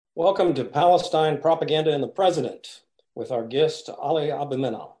Welcome to Palestine Propaganda and the President with our guest, Ali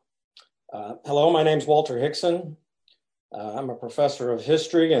Abunimah. Hello, my name's Walter Hickson. I'm a professor of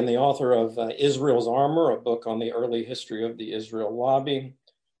history and the author of Israel's Armor, a book on the early history of the Israel lobby,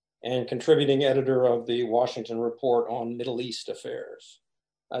 and contributing editor of the Washington Report on Middle East affairs.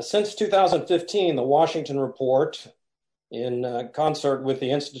 Since 2015, the Washington Report, in concert with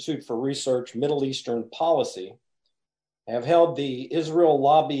the Institute for Research Middle Eastern Policy, have held the Israel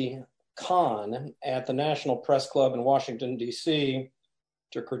Lobby Con at the National Press Club in Washington, D.C.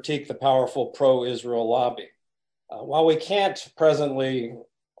 to critique the powerful pro-Israel lobby. While we can't presently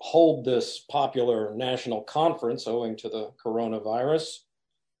hold this popular national conference owing to the coronavirus,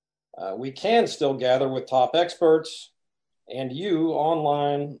 we can still gather with top experts and you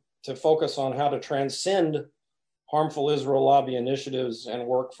online to focus on how to transcend harmful Israel lobby initiatives and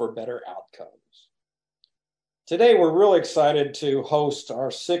work for better outcomes. Today, we're really excited to host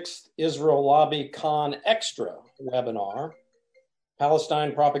our 6th Israel Lobby Con Extra webinar,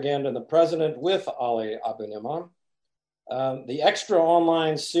 Palestine Propaganda and the President with Ali Abunimah. The extra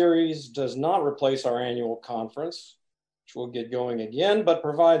online series does not replace our annual conference, which will get going again, but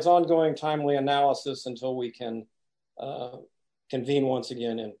provides ongoing timely analysis until we can convene once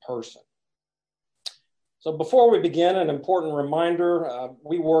again in person. So before we begin, an important reminder,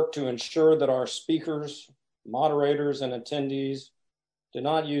 we work to ensure that our speakers, moderators, and attendees do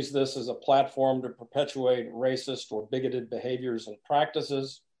not use this as a platform to perpetuate racist or bigoted behaviors and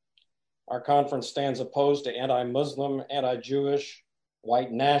practices. Our conference stands opposed to anti-Muslim, anti-Jewish,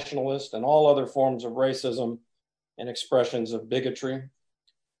 white nationalist, and all other forms of racism and expressions of bigotry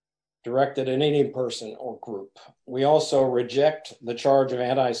directed at any person or group. We also reject the charge of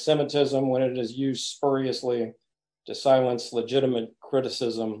anti-Semitism when it is used spuriously to silence legitimate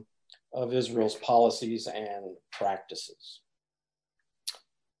criticism of Israel's policies and practices.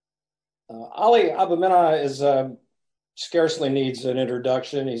 Ali Abunimah is scarcely needs an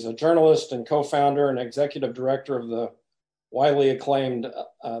introduction. He's a journalist and co-founder and executive director of the widely acclaimed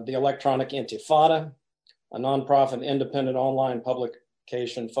The Electronic Intifada, a nonprofit independent online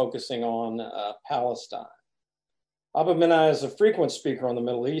publication focusing on Palestine. Abunimah is a frequent speaker on the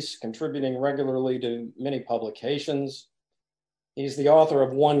Middle East, contributing regularly to many publications. He's the author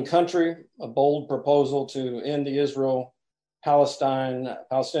of One Country, a bold proposal to end the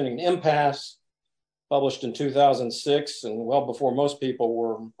Israel-Palestinian impasse, published in 2006, and well before most people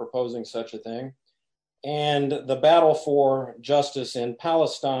were proposing such a thing, and The Battle for Justice in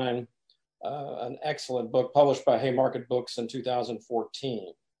Palestine, an excellent book published by Haymarket Books in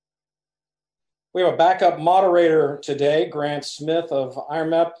 2014. We have a backup moderator today, Grant Smith of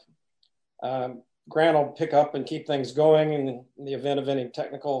IRMEP. Grant will pick up and keep things going in the event of any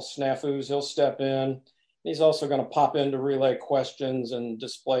technical snafus. He'll step in. He's also going to pop in to relay questions and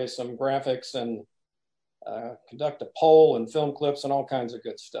display some graphics and conduct a poll and film clips and all kinds of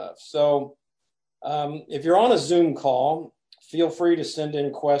good stuff. So if you're on a Zoom call, feel free to send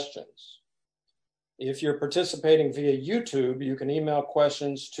in questions. If you're participating via YouTube, you can email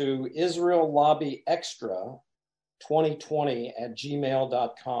questions to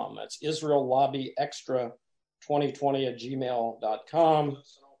israellobbyextra2020@gmail.com. That's israellobbyextra2020@gmail.com.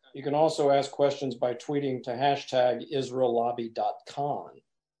 You can also ask questions by tweeting to #israellobby.con.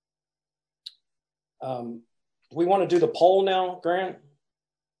 We want to do the poll now, Grant?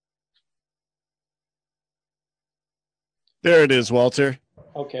 There it is, Walter.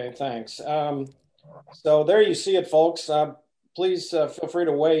 Okay, thanks. So there you see it, folks. Please feel free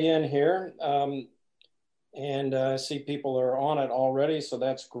to weigh in here. And I see people are on it already, so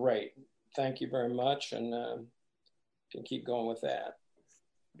that's great. Thank you very much, and can keep going with that.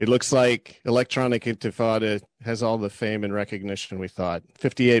 It looks like Electronic Intifada has all the fame and recognition we thought.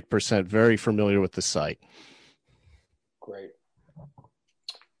 58% very familiar with the site. Great.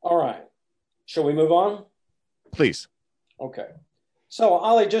 All right. Shall we move on? Please. Okay. So,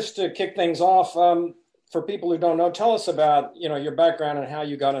 Ali, just to kick things off, for people who don't know, tell us about your background and how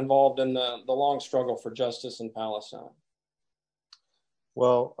you got involved in the long struggle for justice in Palestine.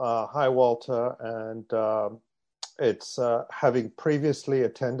 Well, hi, Walter, and it's having previously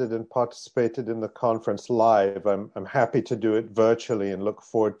attended and participated in the conference live. I'm happy to do it virtually and look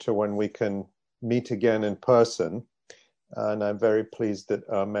forward to when we can meet again in person. And I'm very pleased that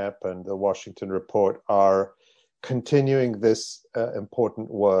MEP and the Washington Report are continuing this important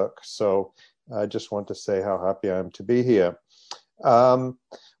work. So I just want to say how happy I am to be here.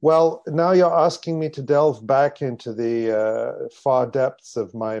 Well, now you're asking me to delve back into the far depths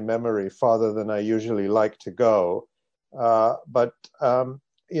of my memory, farther than I usually like to go. But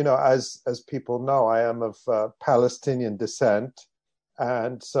as people know, I am of Palestinian descent,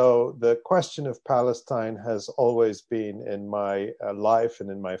 And so the question of Palestine has always been in my life and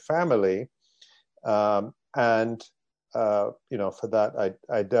in my family. For that,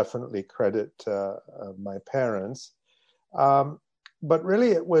 I definitely credit my parents. But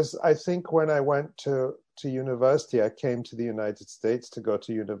really, it was, I think, when I went to university, I came to the United States to go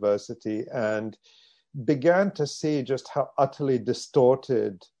to university and began to see just how utterly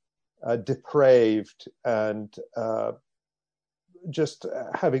distorted, depraved, and just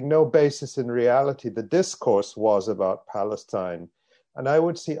having no basis in reality the discourse was about Palestine. And I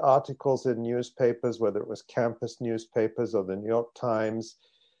would see articles in newspapers, whether it was campus newspapers or the New York Times,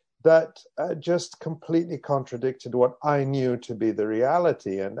 that just completely contradicted what I knew to be the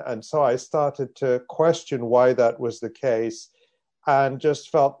reality. And so I started to question why that was the case, and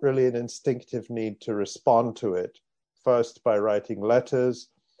just felt really an instinctive need to respond to it, first by writing letters,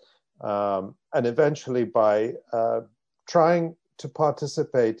 and eventually by trying to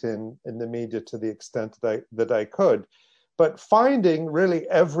participate in the media to the extent that I could, but finding really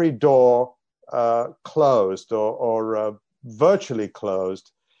every door closed or virtually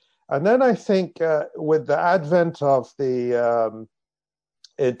closed. And then I think with the advent of the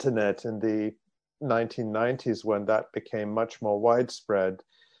internet in the 1990s, when that became much more widespread,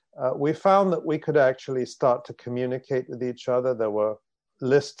 we found that we could actually start to communicate with each other. There were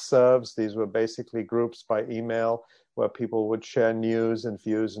listservs. These were basically groups by email where people would share news and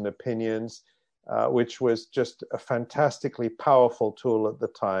views and opinions, which was just a fantastically powerful tool at the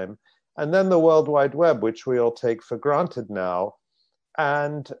time. And then the World Wide Web, which we all take for granted now.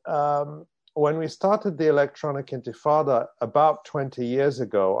 And when we started the Electronic Intifada about 20 years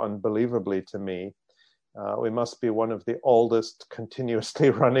ago, unbelievably to me, we must be one of the oldest continuously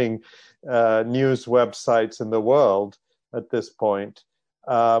running news websites in the world at this point.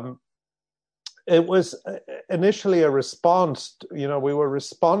 It was initially a response, we were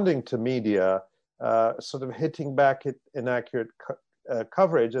responding to media, sort of hitting back at inaccurate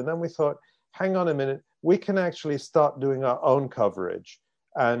coverage. And then we thought, hang on a minute, we can actually start doing our own coverage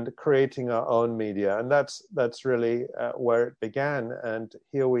and creating our own media. And that's really where it began. And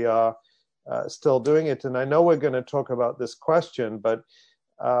here we are still doing it. And I know we're going to talk about this question, but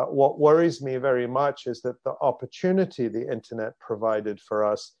what worries me very much is that the opportunity the internet provided for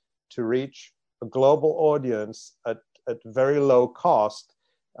us to reach a global audience at very low cost,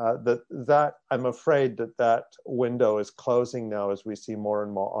 that I'm afraid that window is closing now as we see more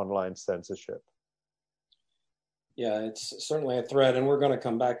and more online censorship. Yeah, it's certainly a threat, and we're going to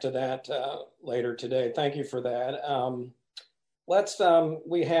come back to that later today. Thank you for that.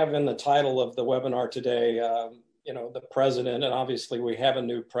 We have in the title of the webinar today, the president, and obviously we have a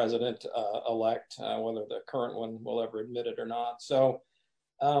new president elect, whether the current one will ever admit it or not. So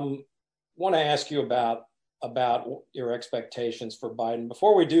want to ask you about your expectations for Biden.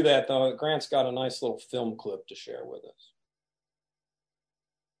 Before we do that, though, Grant's got a nice little film clip to share with us.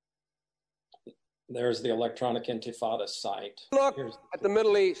 There's the Electronic Intifada site. Look at the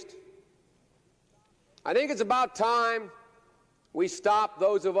Middle East. I think it's about time we stop,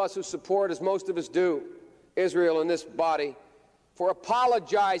 those of us who support, as most of us do, Israel in this body, for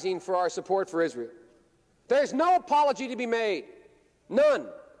apologizing for our support for Israel. There's no apology to be made. None.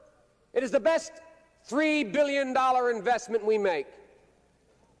 It is the best $3 billion investment we make.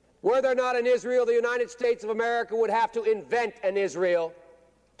 Were there not an Israel, the United States of America would have to invent an Israel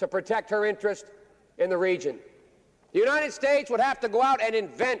to protect her interest in the region. The United States would have to go out and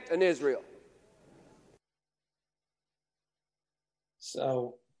invent an Israel.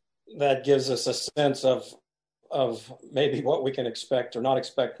 So that gives us a sense of maybe what we can expect or not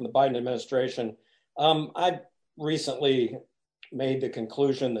expect from the Biden administration. I recently made the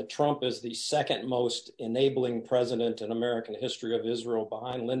conclusion that Trump is the second most enabling president in American history of Israel,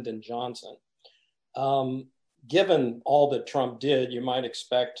 behind Lyndon Johnson. Given all that Trump did, you might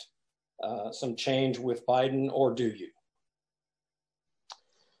expect some change with Biden, or do you?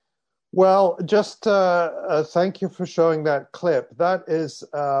 Well, just thank you for showing that clip. That is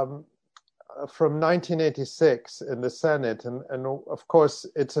from 1986 in the Senate. And of course,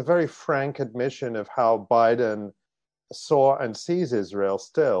 it's a very frank admission of how Biden saw and sees Israel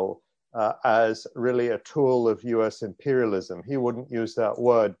still as really a tool of U.S. imperialism. He wouldn't use that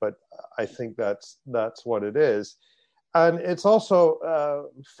word, but I think that's what it is. And it's also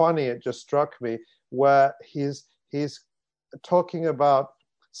funny, it just struck me, where he's talking about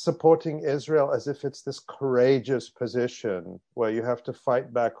supporting Israel as if it's this courageous position where you have to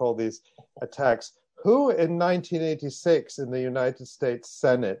fight back all these attacks. Who in 1986 in the United States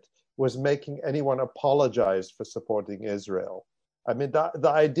Senate was making anyone apologize for supporting Israel? I mean,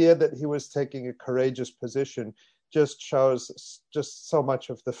 the idea that he was taking a courageous position just shows just so much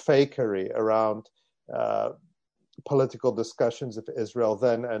of the fakery around political discussions of Israel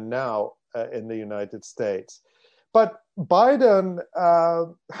then and now in the United States. But Biden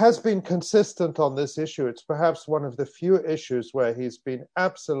has been consistent on this issue. It's perhaps one of the few issues where he's been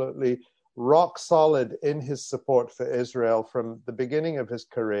absolutely rock solid in his support for Israel from the beginning of his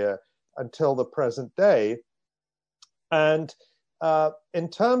career until the present day. And in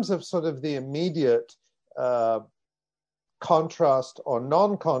terms of sort of the immediate contrast or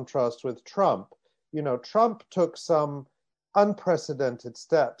non-contrast with Trump, Trump took some unprecedented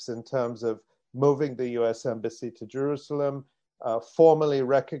steps in terms of moving the U.S. Embassy to Jerusalem, formally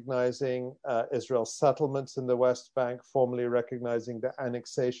recognizing Israel's settlements in the West Bank, formally recognizing the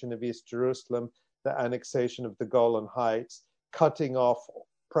annexation of East Jerusalem, the annexation of the Golan Heights, cutting off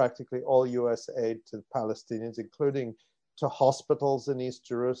practically all U.S. aid to Palestinians, including to hospitals in East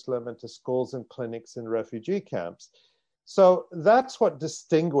Jerusalem and to schools and clinics in refugee camps. So that's what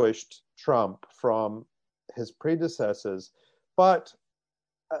distinguished Trump from his predecessors. But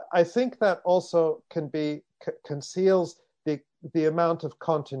I think that also conceals the amount of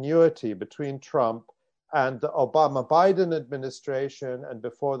continuity between Trump and the Obama-Biden administration, and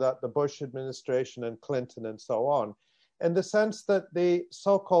before that, the Bush administration and Clinton and so on, in the sense that the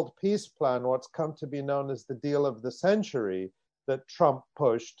so-called peace plan, what's come to be known as the deal of the century that Trump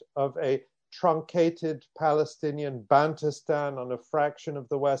pushed, of a truncated Palestinian Bantustan on a fraction of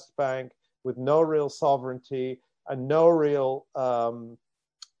the West Bank with no real sovereignty and no real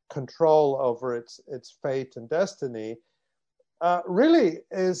control over its fate and destiny, really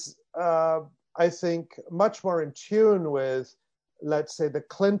is, I think, much more in tune with, let's say, the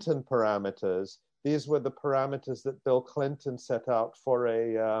Clinton parameters. These were the parameters that Bill Clinton set out for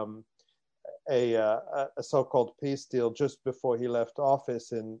a so-called peace deal just before he left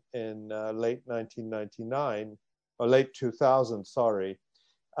office in late 1999, or late 2000, sorry.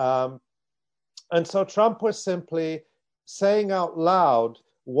 And so Trump was simply saying out loud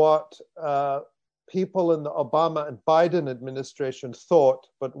what people in the Obama and Biden administration thought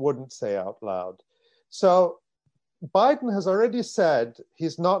but wouldn't say out loud. So Biden has already said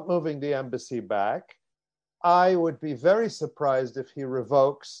he's not moving the embassy back. I would be very surprised if he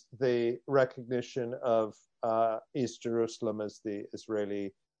revokes the recognition of East Jerusalem as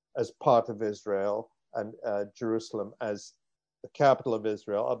as part of Israel, and Jerusalem as the capital of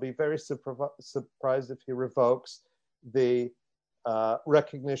Israel. I'll be very surprised if he revokes the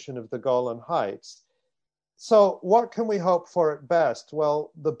recognition of the Golan Heights. So what can we hope for at best?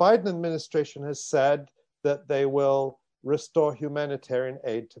 Well, the Biden administration has said that they will restore humanitarian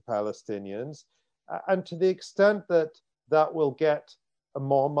aid to Palestinians. And to the extent that that will get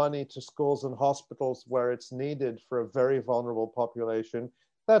more money to schools and hospitals where it's needed for a very vulnerable population,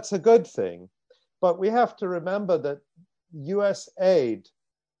 that's a good thing. But we have to remember that US aid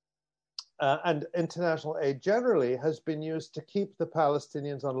and international aid generally has been used to keep the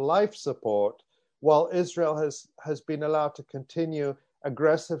Palestinians on life support, while Israel has been allowed to continue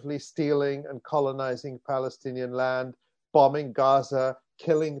aggressively stealing and colonizing Palestinian land, bombing Gaza,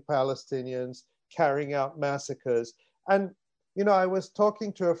 killing Palestinians, carrying out massacres. And, I was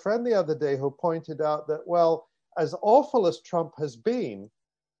talking to a friend the other day who pointed out that, well, as awful as Trump has been,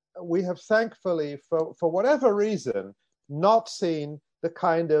 we have thankfully, for whatever reason, not seen the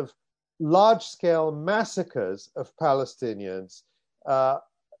kind of large-scale massacres of Palestinians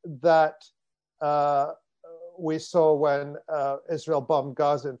that we saw when Israel bombed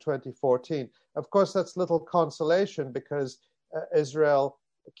Gaza in 2014. Of course, that's little consolation because Israel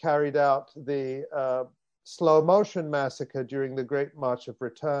carried out the slow motion massacre during the Great March of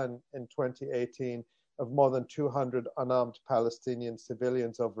Return in 2018 of more than 200 unarmed Palestinian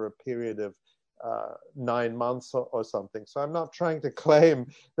civilians over a period of 9 months or something. So I'm not trying to claim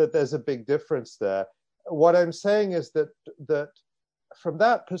that there's a big difference there. What I'm saying is that from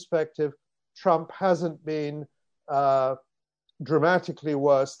that perspective, Trump hasn't been dramatically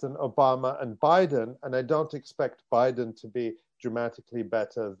worse than Obama and Biden, and I don't expect Biden to be dramatically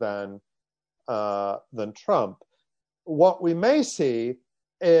better than Trump. What we may see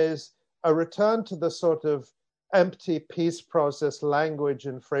is a return to the sort of empty peace process language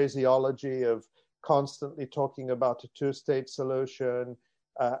and phraseology of constantly talking about a two-state solution,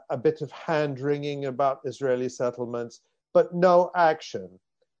 a bit of hand-wringing about Israeli settlements, but no action.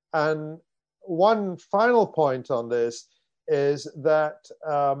 And one final point on this is that,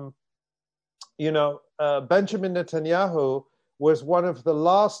 Benjamin Netanyahu was one of the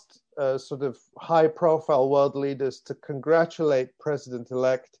last sort of high-profile world leaders to congratulate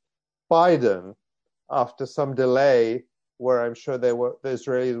President-elect Biden after some delay, where I'm sure the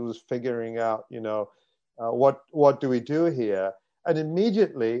Israelis was figuring out, What do we do here? And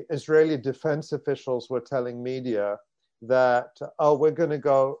immediately, Israeli defense officials were telling media that, oh, we're going to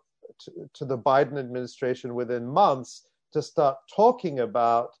go to the Biden administration within months to start talking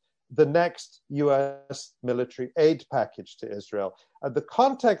about the next US military aid package to Israel. And the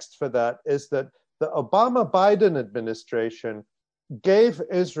context for that is that the Obama-Biden administration gave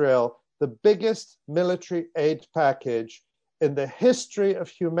Israel the biggest military aid package in the history of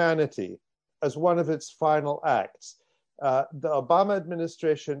humanity as one of its final acts. The Obama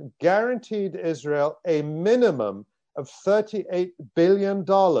administration guaranteed Israel a minimum of $38 billion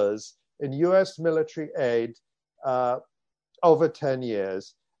in US military aid over 10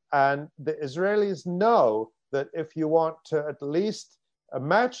 years. And the Israelis know that if you want to at least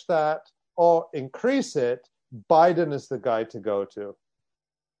match that or increase it, Biden is the guy to go to.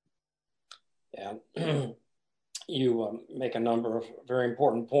 Yeah, you make a number of very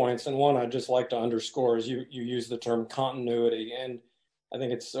important points. And one I'd just like to underscore is you use the term continuity. And I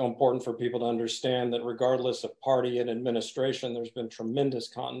think it's so important for people to understand that regardless of party and administration, there's been tremendous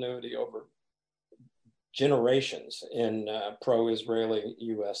continuity over generations in pro-Israeli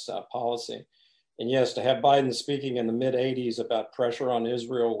US policy. And yes, to have Biden speaking in the mid-'80s about pressure on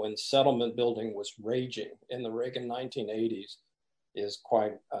Israel when settlement building was raging in the Reagan 1980s is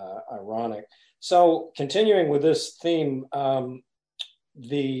quite ironic. So continuing with this theme, do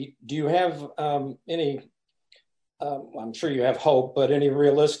you have any, I'm sure you have hope, but any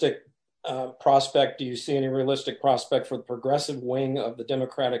realistic prospect, do you see any realistic prospect for the progressive wing of the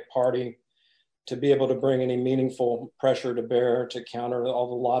Democratic Party to be able to bring any meaningful pressure to bear to counter all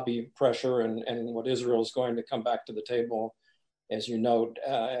the lobby pressure and what Israel is going to come back to the table, as you note,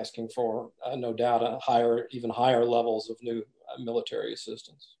 asking for no doubt even higher levels of new military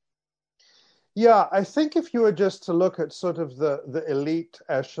assistance? Yeah, I think if you were just to look at sort of the elite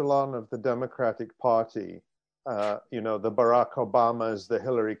echelon of the Democratic Party, the Barack Obamas, the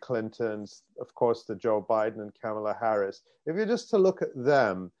Hillary Clintons, of course, the Joe Biden and Kamala Harris, if you're just to look at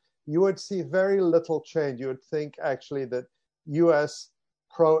them, you would see very little change. You would think actually that US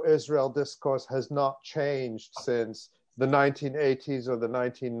pro-Israel discourse has not changed since the 1980s or the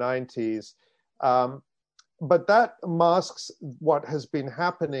 1990s. But that masks what has been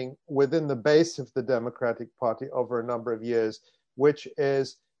happening within the base of the Democratic Party over a number of years, which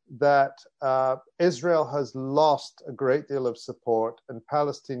is that Israel has lost a great deal of support and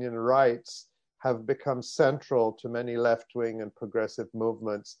Palestinian rights have become central to many left-wing and progressive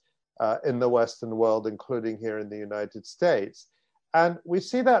movements in the Western world, including here in the United States. And we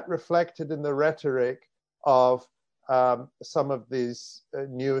see that reflected in the rhetoric of some of these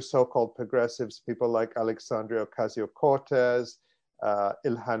new so-called progressives, people like Alexandria Ocasio-Cortez,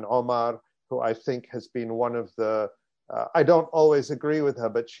 Ilhan Omar, who I think has been one of the, I don't always agree with her,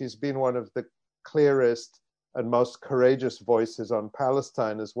 but she's been one of the clearest and most courageous voices on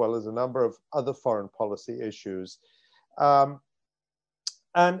Palestine, as well as a number of other foreign policy issues.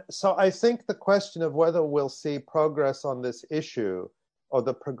 And so I think the question of whether we'll see progress on this issue or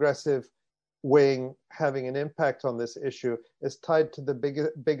the progressive wing having an impact on this issue is tied to the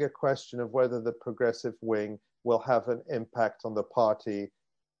bigger question of whether the progressive wing will have an impact on the party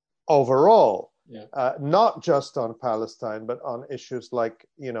overall, not just on Palestine, but on issues like,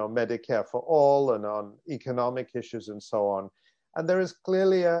 Medicare for all and on economic issues and so on. And there is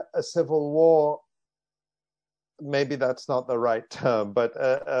clearly a civil war, maybe that's not the right term, but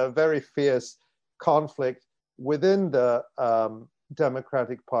a very fierce conflict within the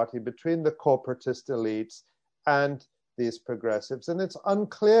Democratic Party between the corporatist elites and these progressives. And it's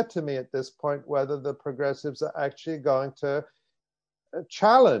unclear to me at this point whether the progressives are actually going to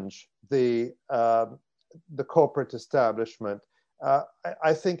challenge the corporate establishment.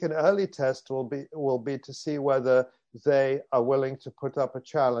 I think an early test will be to see whether they are willing to put up a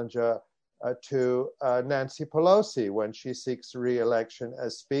challenger to Nancy Pelosi when she seeks re-election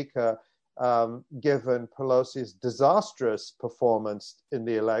as Speaker, given Pelosi's disastrous performance in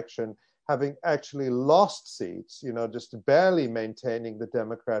the election, having actually lost seats, just barely maintaining the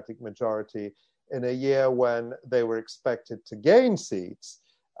Democratic majority in a year when they were expected to gain seats.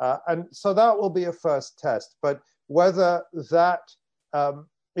 And so that will be a first test. But whether that,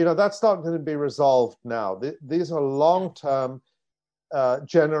 that's not going to be resolved now. These are long-term,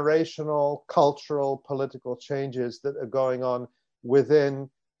 generational, cultural, political changes that are going on within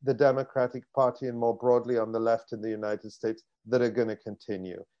the Democratic Party and more broadly on the left in the United States that are going to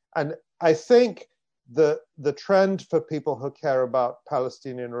continue. And I think the trend for people who care about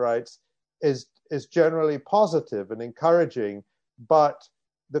Palestinian rights is generally positive and encouraging, but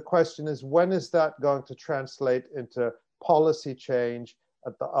the question is, when is that going to translate into policy change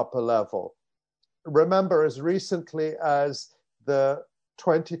at the upper level? remember, as recently as the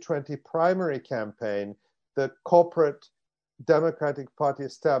 2020 primary campaign, the corporate Democratic Party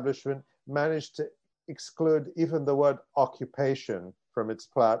establishment managed to exclude even the word occupation from its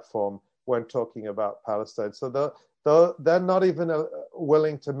platform when talking about Palestine. So they're not even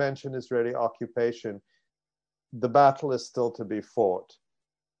willing to mention Israeli occupation. The battle is still to be fought.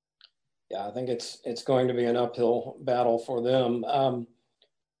 Yeah, I think it's going to be an uphill battle for them, and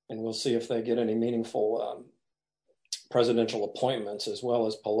we'll see if they get any meaningful presidential appointments, as well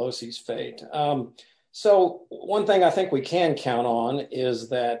as Pelosi's fate. So one thing I think we can count on is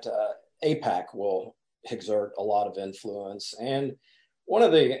that AIPAC will exert a lot of influence. And one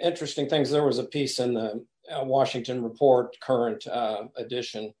of the interesting things, there was a piece in the Washington Report, current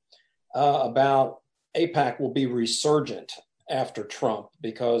edition, about AIPAC will be resurgent after Trump,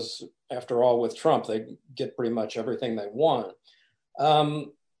 because after all, with Trump, they get pretty much everything they want.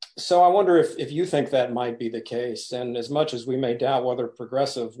 So I wonder if you think that might be the case. And as much as we may doubt whether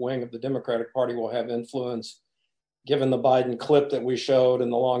progressive wing of the Democratic Party will have influence, given the Biden clip that we showed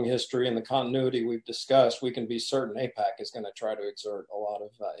and the long history and the continuity we've discussed, we can be certain AIPAC is going to try to exert a lot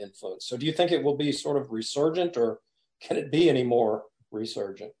of influence. So do you think it will be sort of resurgent, or can it be any more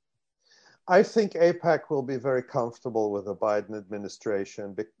resurgent? I think AIPAC will be very comfortable with the Biden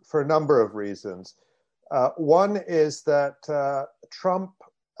administration for a number of reasons. One is that Trump's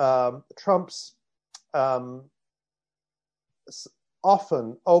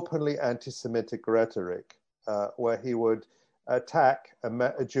often openly anti-Semitic rhetoric, where he would attack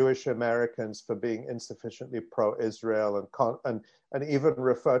Jewish Americans for being insufficiently pro-Israel and even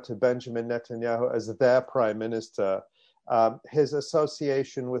refer to Benjamin Netanyahu as their prime minister. His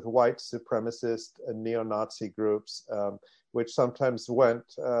association with white supremacist and neo-Nazi groups, which sometimes went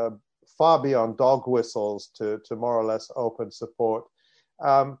far beyond dog whistles to more or less open support.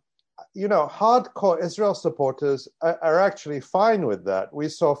 Hardcore Israel supporters are actually fine with that. We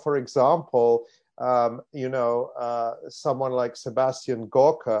saw, for example, someone like Sebastian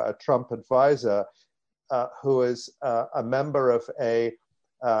Gorka, a Trump advisor, who is a member of a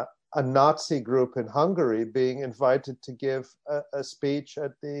Nazi group in Hungary, being invited to give a speech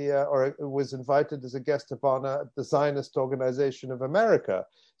at or was invited as a guest of honor at the Zionist Organization of America.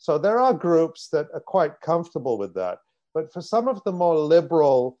 So there are groups that are quite comfortable with that. But for some of the more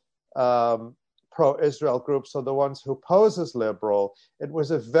liberal pro-Israel groups, or the ones who pose as liberal, it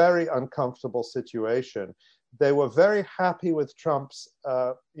was a very uncomfortable situation. They were very happy with Trump's,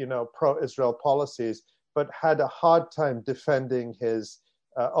 pro-Israel policies, but had a hard time defending his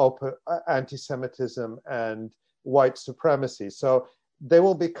open anti-Semitism and white supremacy. So they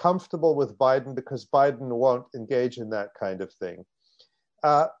will be comfortable with Biden because Biden won't engage in that kind of thing.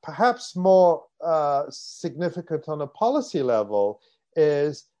 Perhaps more significant on a policy level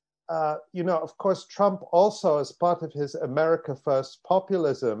is, of course, Trump also, as part of his America First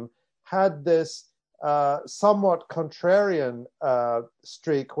populism, had this somewhat contrarian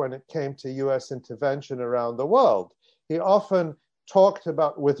streak when it came to US intervention around the world. He often talked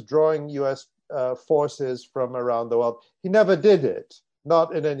about withdrawing US forces from around the world. He never did it,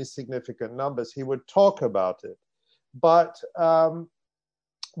 not in any significant numbers. He would talk about it. But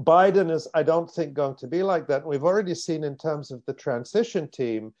Biden is, I don't think, going to be like that. We've already seen in terms of the transition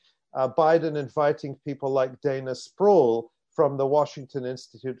team, Biden inviting people like Dana Sproul from the Washington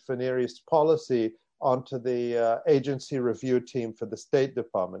Institute for Near East Policy onto the agency review team for the State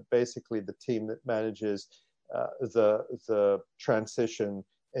Department, basically the team that manages the transition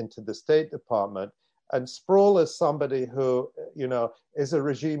into the State Department. And Sproul is somebody who, is a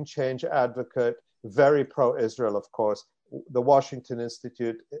regime change advocate, very pro-Israel, of course. The Washington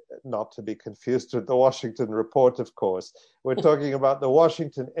Institute, not to be confused with the Washington Report, of course. We're talking about the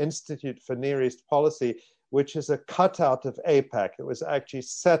Washington Institute for Near East Policy, which is a cutout of AIPAC. It was actually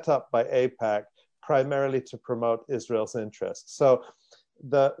set up by AIPAC primarily to promote Israel's interests. So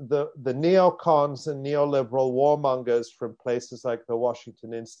the neocons and neoliberal warmongers from places like the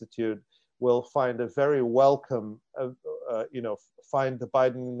Washington Institute will find a very welcome, find the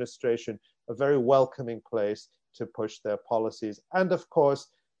Biden administration a very welcoming place to push their policies. And of course,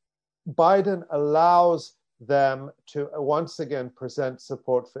 Biden allows them to once again present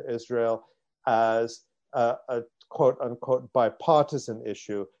support for Israel as a quote unquote bipartisan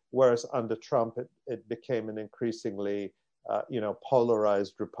issue, whereas under Trump, it became an increasingly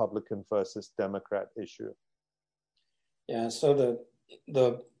polarized Republican versus Democrat issue. Yeah, so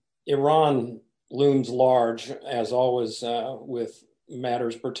the Iran looms large, as always, with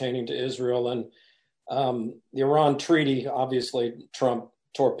matters pertaining to Israel. And the Iran treaty, obviously, Trump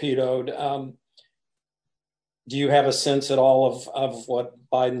torpedoed. Do you have a sense at all of what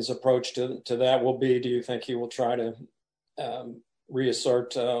Biden's approach to that will be? Do you think he will try to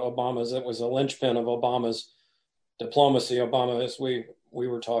reassert Obama's? It was a linchpin of Obama's diplomacy. Obama, as we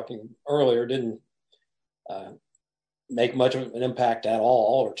were talking earlier, didn't make much of an impact at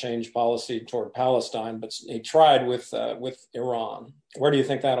all or change policy toward Palestine, but he tried with Iran. Where do you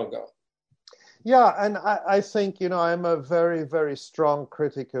think that'll go? Yeah, and I think, I'm a very, very strong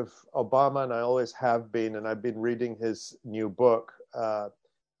critic of Obama, and I always have been, and I've been reading his new book,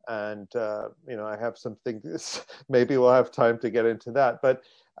 and I have some things, maybe we'll have time to get into that, but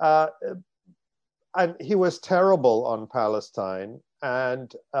and he was terrible on Palestine,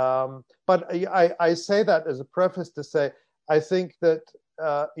 and but I say that as a preface to say, I think that,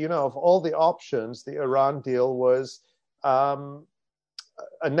 of all the options, the Iran deal was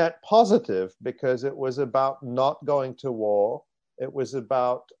a net positive, because it was about not going to war. It was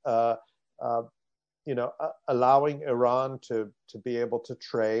about allowing Iran to be able to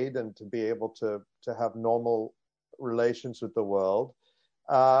trade and to be able to have normal relations with the world,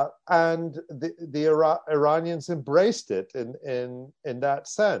 and the Iranians embraced it in that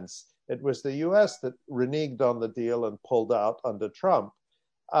sense. It was the U.S. that reneged on the deal and pulled out under Trump.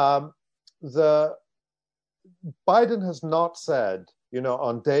 The Biden has not said,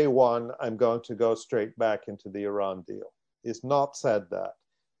 on day one, I'm going to go straight back into the Iran deal. He's not said that.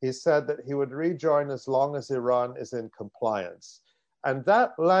 He said that he would rejoin as long as Iran is in compliance. And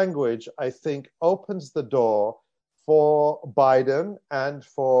that language, I think, opens the door for Biden and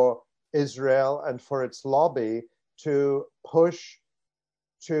for Israel and for its lobby to push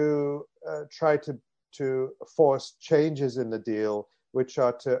to try to force changes in the deal, which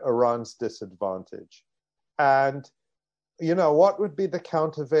are to Iran's disadvantage. And what would be the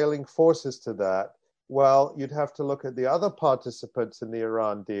countervailing forces to that? Well, you'd have to look at the other participants in the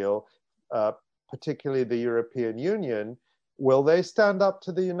Iran deal, particularly the European Union. Will they stand up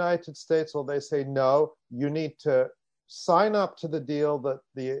to the United States? Will they say, no, you need to sign up to the deal that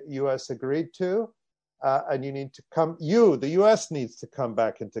the US agreed to, and you need to the US needs to come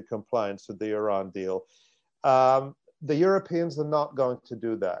back into compliance with the Iran deal. The Europeans are not going to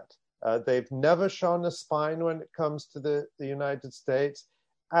do that. They've never shown a spine when it comes to the United States.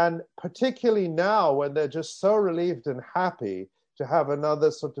 And particularly now, when they're just so relieved and happy to have another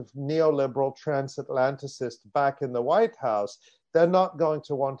sort of neoliberal transatlanticist back in the White House, they're not going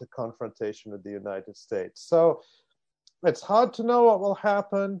to want a confrontation with the United States. So it's hard to know what will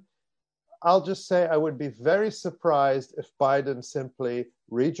happen. I'll just say I would be very surprised if Biden simply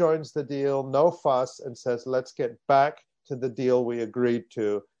rejoins the deal, no fuss, and says, let's get back to the deal we agreed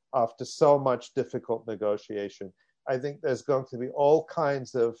to after so much difficult negotiation. I think there's going to be all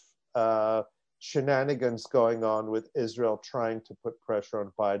kinds of shenanigans going on with Israel trying to put pressure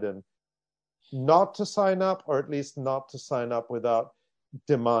on Biden not to sign up, or at least not to sign up without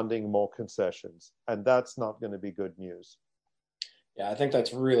demanding more concessions. And that's not going to be good news. Yeah, I think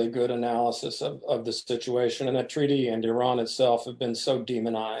that's really good analysis of the situation. And that treaty and Iran itself have been so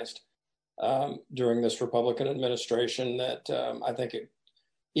demonized during this Republican administration that I think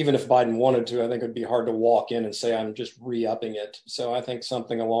even if Biden wanted to, I think it'd be hard to walk in and say, I'm just re-upping it. So I think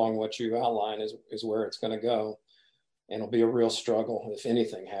something along what you outline is where it's going to go. And it'll be a real struggle if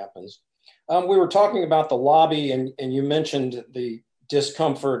anything happens. We were talking about the lobby, and you mentioned the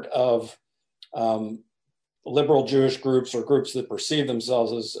discomfort of liberal Jewish groups or groups that perceive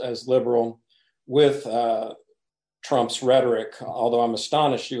themselves as liberal with Trump's rhetoric, although I'm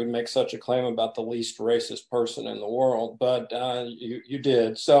astonished you would make such a claim about the least racist person in the world, but you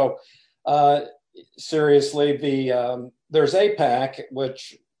did. So seriously, there's AIPAC,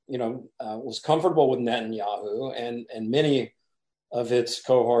 which was comfortable with Netanyahu, and many of its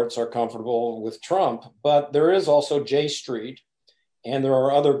cohorts are comfortable with Trump, but there is also J Street, and there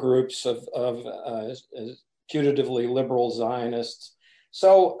are other groups of putatively liberal Zionists.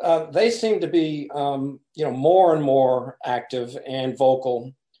 So they seem to be, more and more active and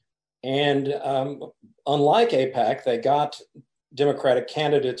vocal. And unlike AIPAC, they got Democratic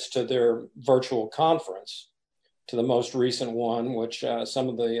candidates to their virtual conference, to the most recent one, which some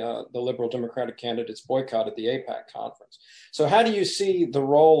of the liberal Democratic candidates boycotted the AIPAC conference. So how do you see the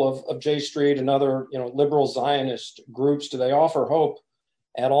role of J Street and other, liberal Zionist groups? Do they offer hope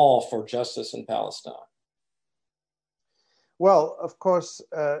at all for justice in Palestine? Well, of course,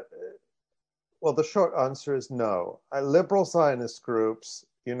 the short answer is no. Liberal Zionist groups,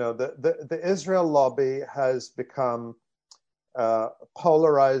 the Israel lobby has become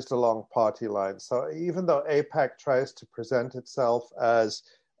polarized along party lines. So even though AIPAC tries to present itself as,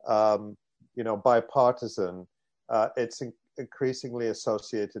 bipartisan, it's increasingly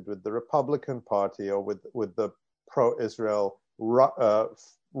associated with the Republican Party or with the pro-Israel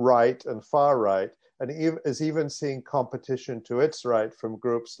right and far right, and is even seeing competition to its right from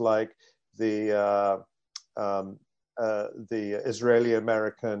groups like the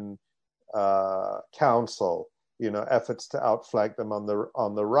Israeli-American Council, efforts to outflank them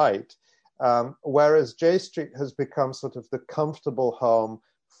on the right. Whereas J Street has become sort of the comfortable home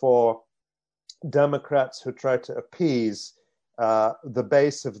for Democrats who try to appease the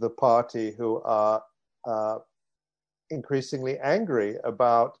base of the party, who are increasingly angry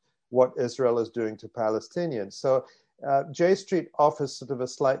about what Israel is doing to Palestinians. So J Street offers sort of a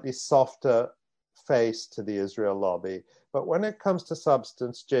slightly softer face to the Israel lobby. But when it comes to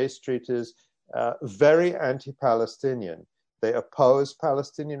substance, J Street is very anti-Palestinian. They oppose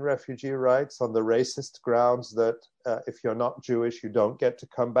Palestinian refugee rights on the racist grounds that if you're not Jewish, you don't get to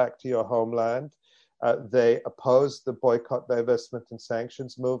come back to your homeland. They oppose the boycott, divestment, and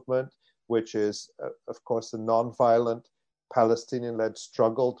sanctions movement, which is, of course, a nonviolent Palestinian-led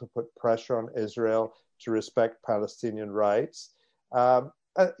struggle to put pressure on Israel to respect Palestinian rights.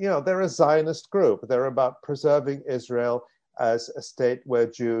 They're a Zionist group. They're about preserving Israel as a state where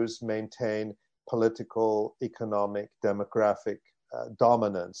Jews maintain political, economic, demographic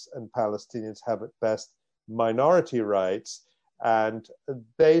dominance, and Palestinians have at best minority rights. And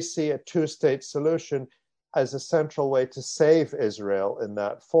they see a two-state solution as a central way to save Israel in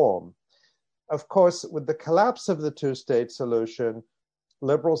that form. Of course, with the collapse of the two-state solution,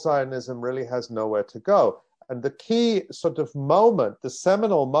 liberal Zionism really has nowhere to go. And the key sort of moment, the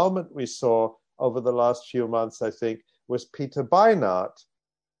seminal moment we saw over the last few months, I think, was Peter Beinart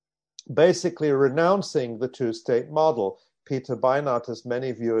basically renouncing the two-state model. Peter Beinart, as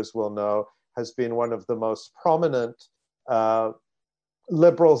many viewers will know, has been one of the most prominent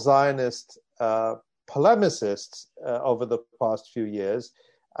liberal Zionist polemicists over the past few years.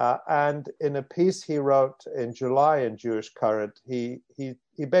 And in a piece he wrote in July in Jewish Current, he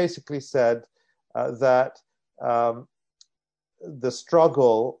basically said that the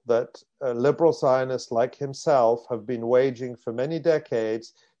struggle that liberal Zionists like himself have been waging for many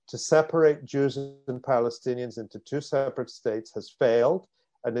decades to separate Jews and Palestinians into two separate states has failed,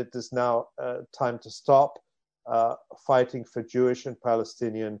 and it is now time to stop fighting for Jewish and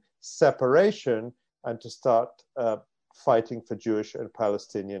Palestinian separation and to start fighting for Jewish and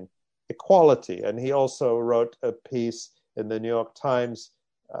Palestinian equality. And he also wrote a piece in the New York Times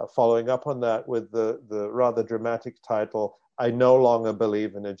following up on that with the rather dramatic title, "I No Longer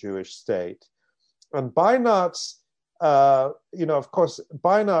Believe in a Jewish State." And Beinart's, of course,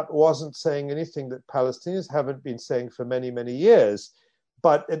 Beinart wasn't saying anything that Palestinians haven't been saying for many, many years,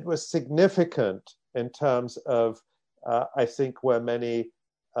 but it was significant in terms of, I think, where many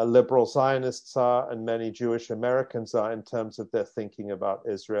liberal Zionists are and many Jewish Americans are in terms of their thinking about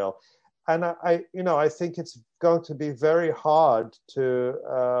Israel. And I think it's going to be very hard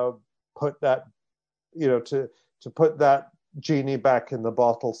to put that, to put that genie back in the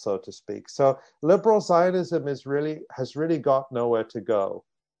bottle, so to speak. So liberal Zionism has really got nowhere to go.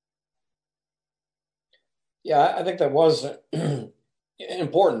 Yeah, I think that was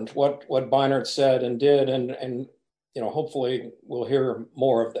important what Beinart said and did, and hopefully we'll hear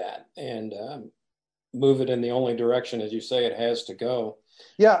more of that and move it in the only direction, as you say, it has to go.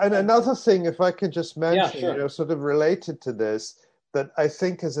 Yeah, and another thing, if I could just mention, yeah, sure. Sort of related to this, that I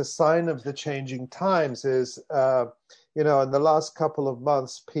think is a sign of the changing times is, in the last couple of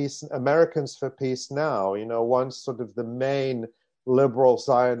months, Americans for Peace Now, one sort of the main liberal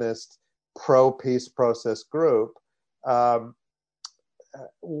Zionist pro-peace process group,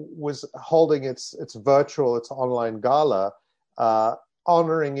 was holding its online gala,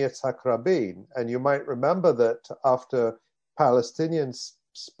 honoring Yitzhak Rabin. And you might remember that after Palestinians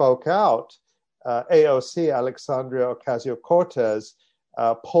spoke out, AOC, Alexandria Ocasio-Cortez,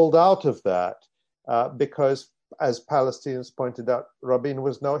 pulled out of that because, as Palestinians pointed out, Rabin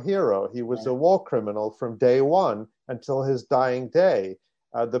was no hero. He was a war criminal from day one until his dying day.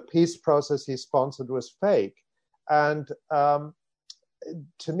 The peace process he sponsored was fake. And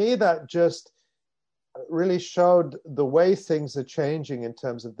to me, that just really showed the way things are changing in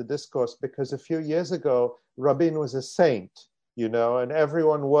terms of the discourse, because a few years ago, Rabin was a saint, and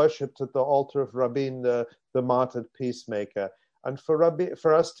everyone worshipped at the altar of Rabin, the martyred peacemaker. And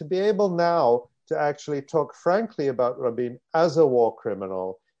for us to be able now to actually talk frankly about Rabin as a war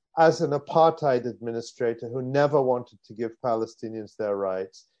criminal, as an apartheid administrator who never wanted to give Palestinians their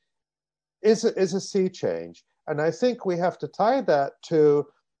rights, is a sea change. And I think we have to tie that to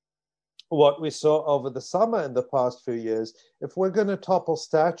what we saw over the summer in the past few years. If we're going to topple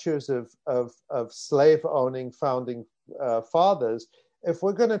statues of slave-owning founding fathers, if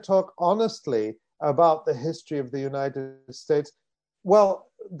we're going to talk honestly about the history of the United States, well,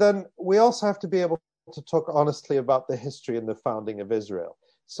 then we also have to be able to talk honestly about the history and the founding of Israel.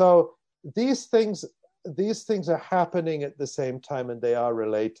 So these things are happening at the same time, and they are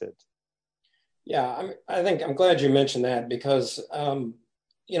related. Yeah, I think I'm glad you mentioned that because,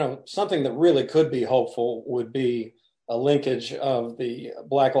 something that really could be hopeful would be a linkage of the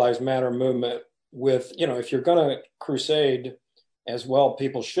Black Lives Matter movement with, if you're going to crusade, as well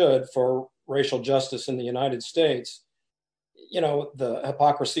people should, for racial justice in the United States, the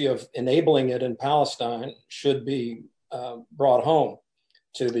hypocrisy of enabling it in Palestine should be brought home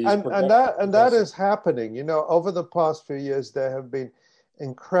to these. And that is happening. Over the past few years, there have been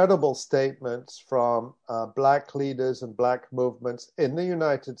incredible statements from Black leaders and Black movements in the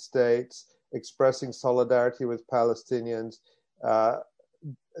United States expressing solidarity with Palestinians.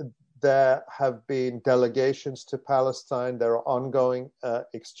 There have been delegations to Palestine. There are ongoing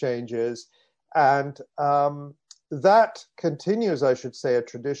exchanges. And that continues, I should say, a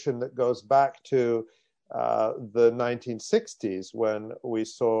tradition that goes back to the 1960s, when we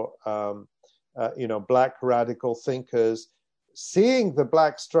saw, Black radical thinkers seeing the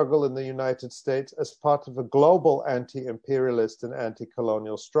Black struggle in the United States as part of a global anti-imperialist and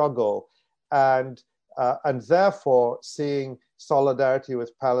anti-colonial struggle, and therefore seeing solidarity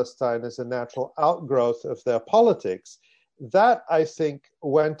with Palestine as a natural outgrowth of their politics. That, I think,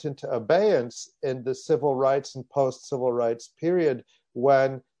 went into abeyance in the civil rights and post-civil rights period,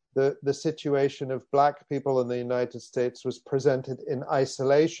 when the situation of Black people in the United States was presented in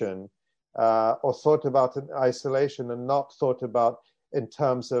isolation, or thought about in isolation and not thought about in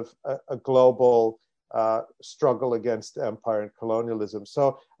terms of a global struggle against empire and colonialism.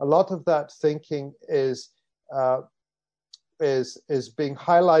 So a lot of that thinking is being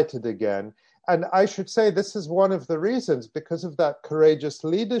highlighted again. And I should say this is one of the reasons, because of that courageous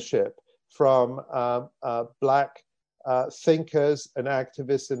leadership from Black thinkers and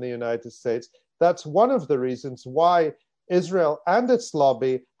activists in the United States. That's one of the reasons why Israel and its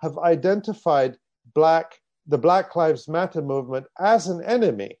lobby have identified the Black Lives Matter movement as an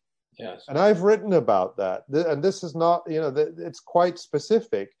enemy. Yes. And I've written about that. And this is not, it's quite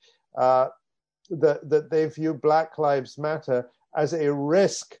specific, that they view Black Lives Matter as a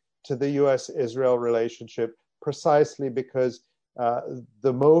risk to the US-Israel relationship, precisely because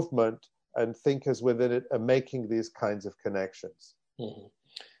the movement and thinkers within it are making these kinds of connections. Mm-hmm.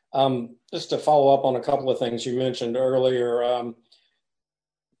 Just to follow up on a couple of things you mentioned earlier,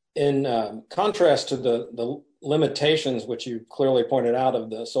 in contrast to the limitations, which you clearly pointed out, of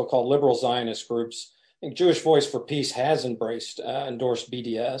the so-called liberal Zionist groups, I think Jewish Voice for Peace has endorsed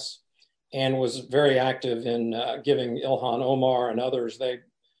BDS, and was very active in giving Ilhan Omar and others.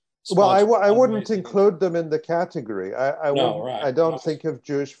 Well, I wouldn't include them in the category. I don't think of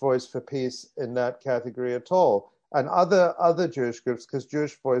Jewish Voice for Peace in that category at all. And other Jewish groups, because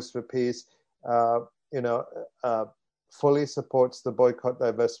Jewish Voice for Peace, fully supports the boycott,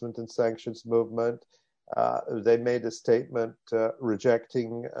 divestment, and sanctions movement. They made a statement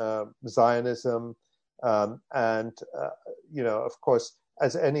rejecting Zionism, and of course,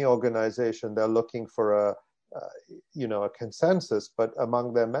 as any organization, they're looking for a consensus. But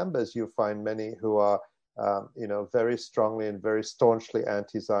among their members, you find many who are, very strongly and very staunchly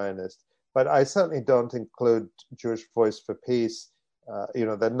anti-Zionist. But I certainly don't include Jewish Voice for Peace.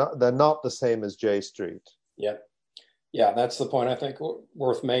 They're not the same as J Street. Yeah, that's the point I think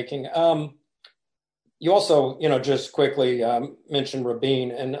worth making. You also, just quickly mentioned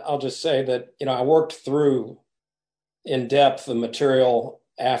Rabin, and I'll just say that, I worked through in depth the material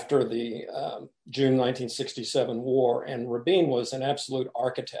after the June 1967 war, and Rabin was an absolute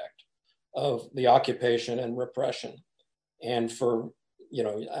architect of the occupation and repression. And for,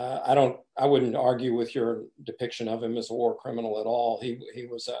 I wouldn't argue with your depiction of him as a war criminal at all. He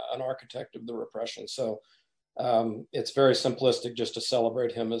was an architect of the repression. So it's very simplistic just to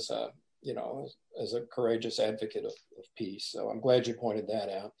celebrate him as a courageous advocate of peace. So I'm glad you pointed that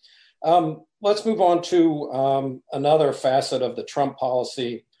out. Let's move on to another facet of the Trump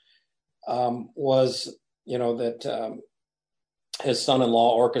policy, was, that his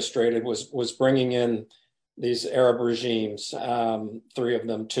son-in-law orchestrated was bringing in these Arab regimes, three of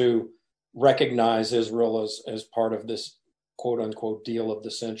them, to recognize Israel as part of this quote unquote deal of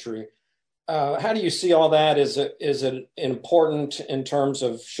the century. How do you see all that? Is it important in terms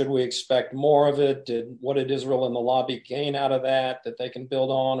of, should we expect more of it? What did Israel and the lobby gain out of that they can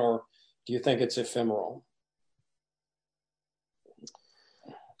build on, or do you think it's ephemeral?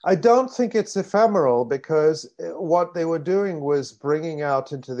 I don't think it's ephemeral, because what they were doing was bringing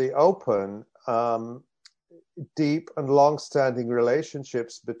out into the open deep and long-standing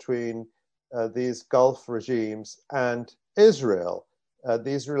relationships between these Gulf regimes and Israel.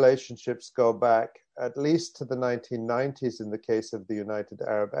 These relationships go back at least to the 1990s in the case of the United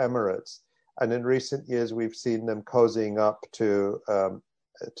Arab Emirates. And in recent years, we've seen them cozying up to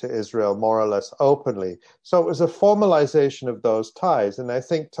Israel more or less openly. So it was a formalization of those ties. And I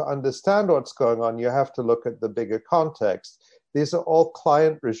think to understand what's going on, you have to look at the bigger context. These are all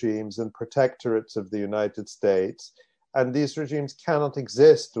client regimes and protectorates of the United States. And these regimes cannot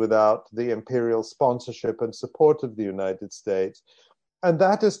exist without the imperial sponsorship and support of the United States. And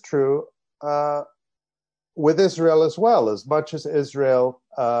that is true with Israel as well. As much as Israel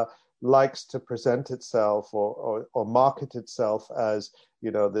likes to present itself or market itself as,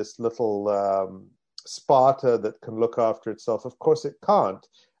 you know, this little Sparta that can look after itself, of course it can't.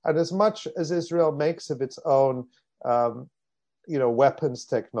 And as much as Israel makes of its own, you know, weapons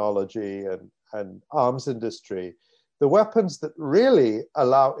technology and arms industry, the weapons that really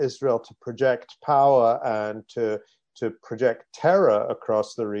allow Israel to project power and to project terror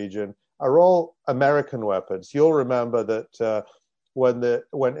across the region are all American weapons. You'll remember that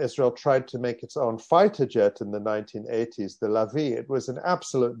when Israel tried to make its own fighter jet in the 1980s, the Lavi, it was an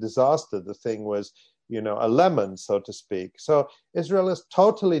absolute disaster. The thing was, you know, a lemon, so to speak. So Israel is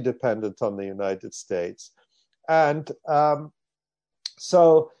totally dependent on the United States. And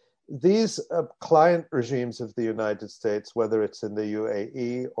so these client regimes of the United States, whether it's in the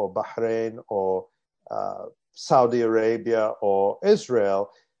UAE or Bahrain or Saudi Arabia or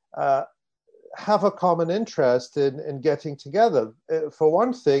Israel, have a common interest in getting together. For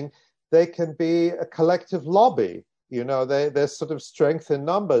one thing, they can be a collective lobby. You know, there's sort of strength in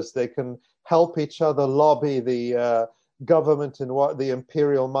numbers. They can help each other lobby the government and what the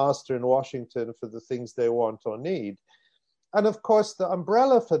imperial master in Washington for the things they want or need. And of course, the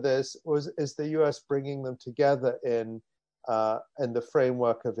umbrella for this is the U.S. bringing them together in the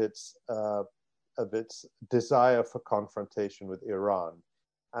framework of its desire for confrontation with Iran.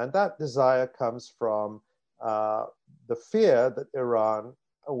 And that desire comes from the fear that Iran,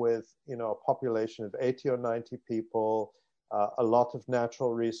 with, you know, a population of 80 or 90 people, a lot of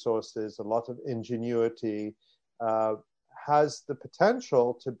natural resources, a lot of ingenuity, has the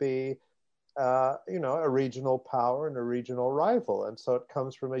potential to be, you know, a regional power and a regional rival. And so it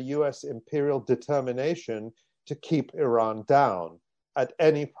comes from a U.S. imperial determination to keep Iran down at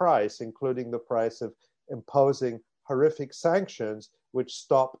any price, including the price of imposing horrific sanctions which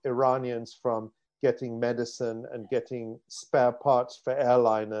stop Iranians from getting medicine and getting spare parts for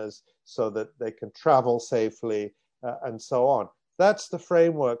airliners so that they can travel safely and so on. That's the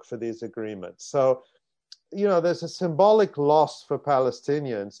framework for these agreements. So, you know, there's a symbolic loss for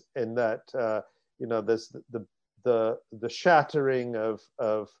Palestinians in that, you know, there's the shattering of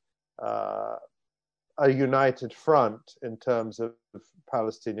a united front in terms of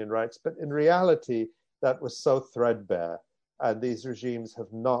Palestinian rights. But in reality, that was so threadbare. And these regimes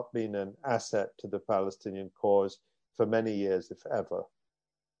have not been an asset to the Palestinian cause for many years, if ever.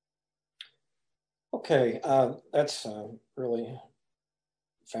 Okay, that's a really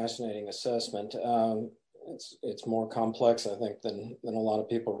fascinating assessment. It's more complex, I think, than a lot of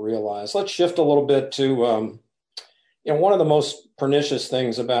people realize. Let's shift a little bit to, you know, one of the most pernicious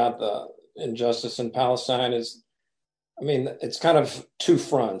things about the injustice in Palestine is, I mean, it's kind of two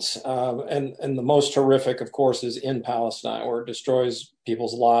fronts. And the most horrific, of course, is in Palestine, where it destroys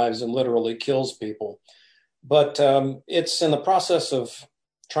people's lives and literally kills people. But it's in the process of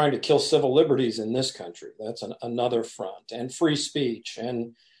trying to kill civil liberties in this country. That's another front, and free speech.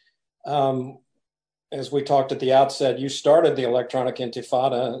 And as we talked at the outset, you started the electronic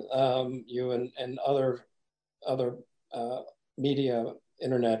intifada, you and other media,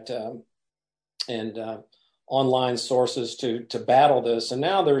 internet, and online sources to battle this. And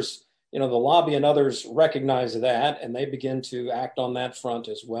now there's, you know, the lobby and others recognize that, and they begin to act on that front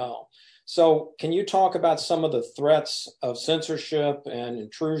as well. So can you talk about some of the threats of censorship and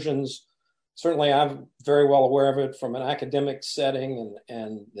intrusions? Certainly, I'm very well aware of it from an academic setting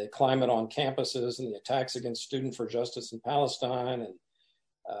and the climate on campuses and the attacks against Student for Justice in Palestine and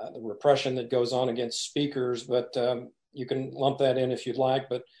the repression that goes on against speakers. But you can lump that in if you'd like.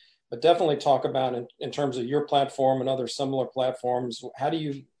 But definitely talk about in terms of your platform and other similar platforms. How do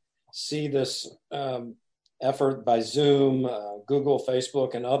you see this effort by Zoom, Google,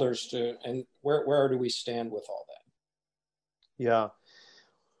 Facebook, and others and where do we stand with all that? Yeah.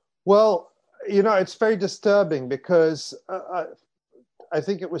 Well, you know, it's very disturbing because I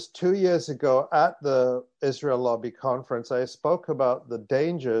think it was 2 years ago at the Israel Lobby Conference, I spoke about the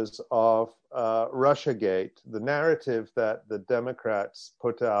dangers of Russiagate, the narrative that the Democrats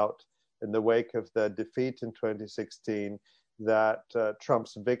put out in the wake of their defeat in 2016, that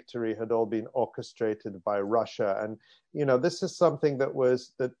Trump's victory had all been orchestrated by Russia. And, this is something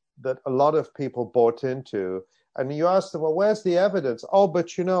that a lot of people bought into. And you ask them, well, where's the evidence? Oh, but,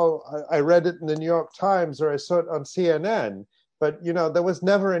 I read it in the New York Times, or I saw it on CNN. But, there was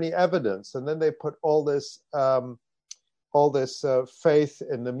never any evidence. And then they put all this faith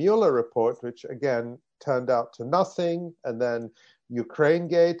in the Mueller report, which, again, turned out to nothing. And then Ukraine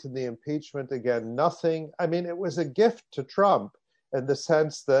Gate and the impeachment, again, nothing. I mean, it was a gift to Trump in the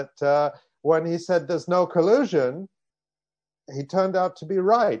sense that when he said there's no collusion, he turned out to be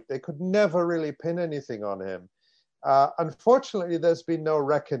right. They could never really pin anything on him. Unfortunately, there's been no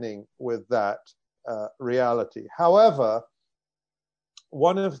reckoning with that reality. However,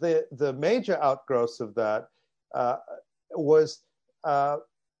 one of the major outgrowths of that was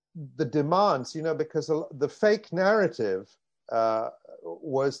the demands, because the fake narrative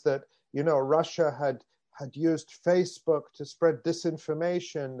was that, Russia had used Facebook to spread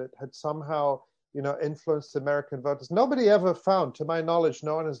disinformation that had somehow, influenced American voters. Nobody ever found, to my knowledge,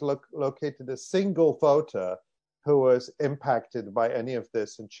 no one has located a single voter who was impacted by any of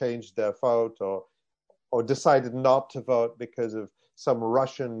this and changed their vote or decided not to vote because of some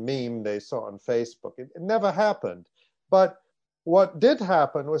Russian meme they saw on Facebook. It never happened. But what did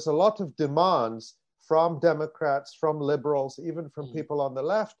happen was a lot of demands from Democrats, from liberals, even from people on the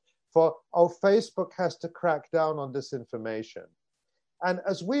left for, Facebook has to crack down on disinformation. And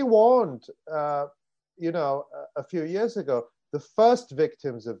as we warned, a few years ago, the first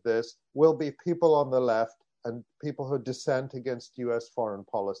victims of this will be people on the left and people who dissent against US foreign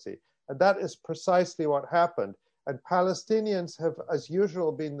policy. And that is precisely what happened. And Palestinians have, as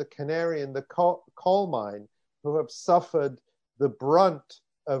usual, been the canary in the coal mine who have suffered the brunt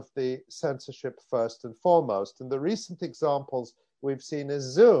of the censorship first and foremost. And the recent examples we've seen is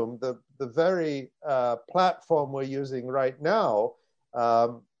Zoom, the very platform we're using right now,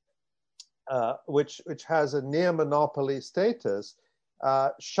 which has a near monopoly status,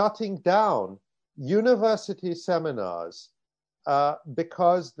 shutting down university seminars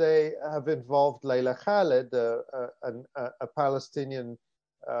because they have involved Layla Khaled, a Palestinian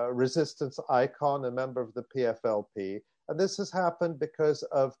resistance icon, a member of the PFLP. And this has happened because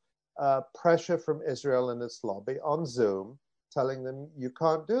of pressure from Israel and its lobby on Zoom, telling them you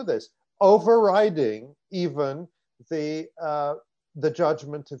can't do this, overriding even the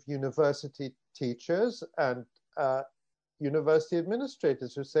judgment of university teachers and university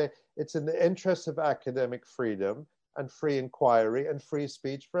administrators who say it's in the interest of academic freedom and free inquiry and free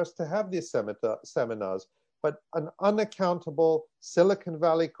speech for us to have these seminars. But an unaccountable Silicon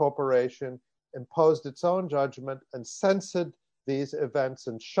Valley corporation imposed its own judgment and censored these events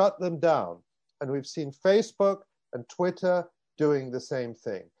and shut them down. And we've seen Facebook and Twitter doing the same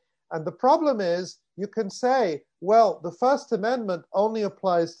thing. And the problem is, you can say, well, the First Amendment only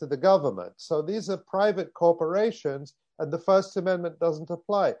applies to the government. So these are private corporations and the First Amendment doesn't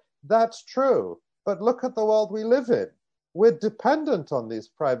apply. That's true. But look at the world we live in. We're dependent on these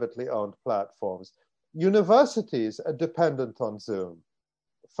privately owned platforms. Universities are dependent on Zoom.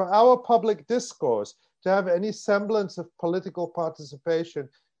 For our public discourse to have any semblance of political participation,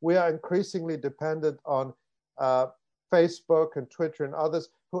 we are increasingly dependent on Facebook and Twitter and others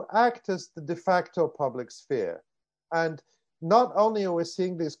who act as the de facto public sphere. And not only are we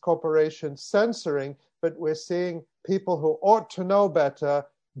seeing these corporations censoring, but we're seeing people who ought to know better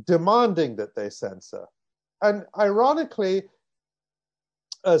demanding that they censor. And ironically,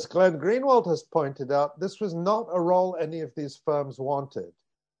 as Glenn Greenwald has pointed out, this was not a role any of these firms wanted.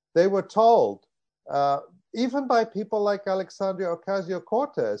 They were told, even by people like Alexandria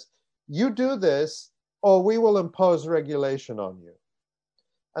Ocasio-Cortez, you do this or we will impose regulation on you.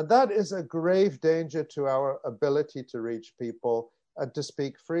 And that is a grave danger to our ability to reach people and to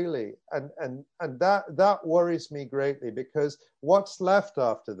speak freely. And that worries me greatly, because what's left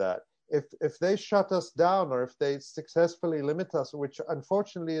after that? If they shut us down or if they successfully limit us, which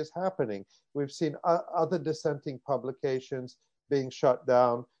unfortunately is happening, we've seen other dissenting publications being shut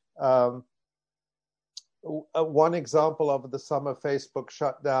down. One example over the summer, Facebook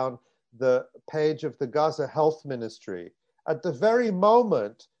shut down the page of the Gaza Health Ministry at the very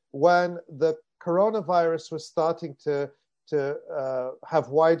moment when the coronavirus was starting to have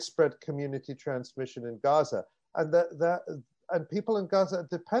widespread community transmission in Gaza. And people in Gaza are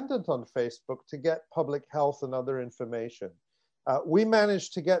dependent on Facebook to get public health and other information. We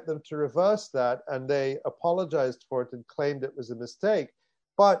managed to get them to reverse that, and they apologized for it and claimed it was a mistake.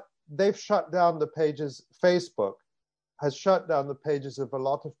 But they've shut down the pages. Facebook has shut down the pages of a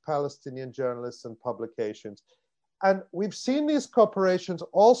lot of Palestinian journalists and publications. And we've seen these corporations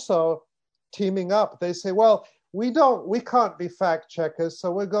also teaming up. They say, well, we can't be fact checkers,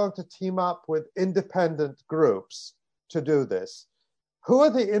 so we're going to team up with independent groups to do this. Who are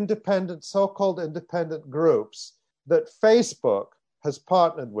the so-called independent groups that Facebook has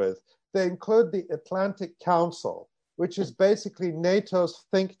partnered with? They include the Atlantic Council, which is basically NATO's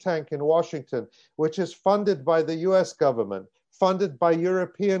think tank in Washington, which is funded by the US government, funded by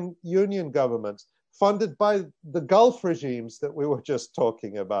European Union governments, funded by the Gulf regimes that we were just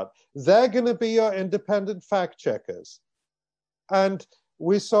talking about. They're going to be your independent fact checkers. And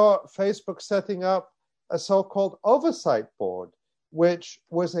we saw Facebook setting up a so-called oversight board, which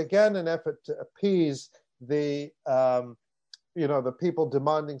was again an effort to appease the people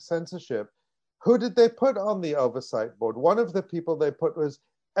demanding censorship. Who did they put on the oversight board? One of the people they put was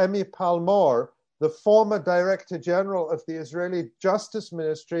Emi Palmor, the former Director General of the Israeli Justice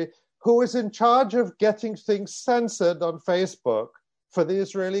Ministry, who was in charge of getting things censored on Facebook for the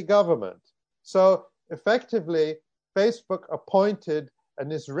Israeli government. So effectively, Facebook appointed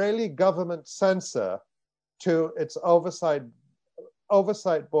an Israeli government censor to its oversight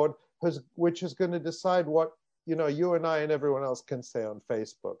board, which is going to decide what you and I and everyone else can say on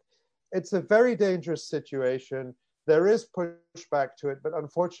Facebook. It's a very dangerous situation. There is pushback to it, but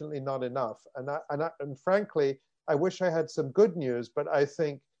unfortunately not enough. And frankly, I wish I had some good news, but I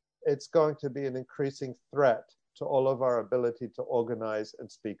think it's going to be an increasing threat to all of our ability to organize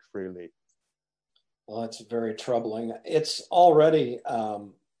and speak freely. Well, it's very troubling. It's already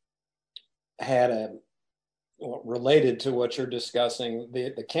had related to what you're discussing,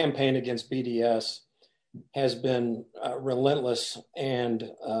 the campaign against BDS has been relentless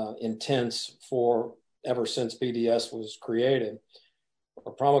and intense ever since BDS was created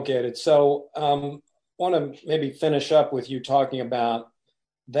or promulgated. So want to maybe finish up with you talking about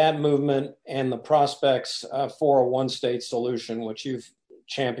that movement and the prospects for a one-state solution, which you've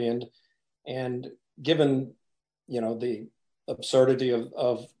championed. And given, the absurdity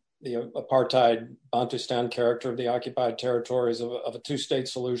of the apartheid Bantustan character of the occupied territories of a two-state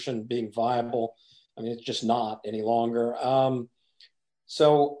solution being viable, I mean, it's just not any longer.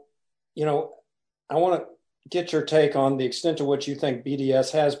 So, I want to get your take on the extent to which you think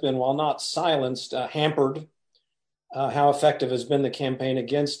BDS has been, while not silenced, hampered, how effective has been the campaign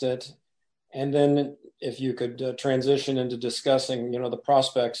against it. And then if you could transition into discussing, the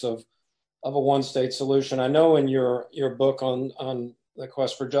prospects of a one-state solution. I know in your book on the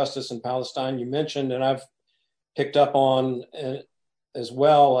quest for justice in Palestine, you mentioned, and I've picked up on as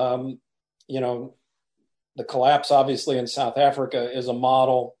well, the collapse, obviously, in South Africa is a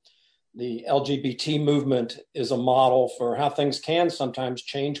model. The LGBT movement is a model for how things can sometimes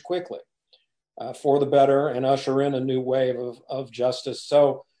change quickly for the better and usher in a new wave of justice.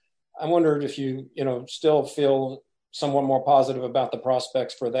 So I wondered if you, still feel somewhat more positive about the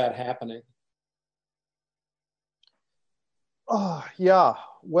prospects for that happening. Oh, yeah.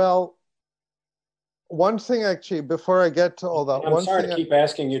 Well, one thing actually, before I get to all that, I'm sorry to keep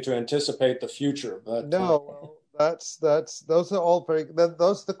asking you to anticipate the future, but no, those are all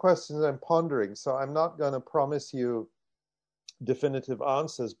those are the questions I'm pondering. So I'm not going to promise you definitive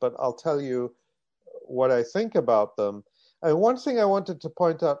answers, but I'll tell you what I think about them. And one thing I wanted to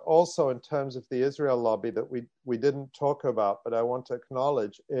point out also in terms of the Israel lobby that we didn't talk about, but I want to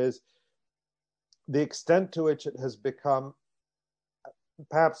acknowledge, is the extent to which it has become,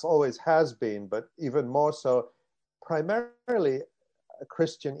 perhaps always has been, but even more so, primarily a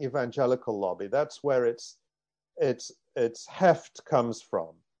Christian evangelical lobby. That's where its heft comes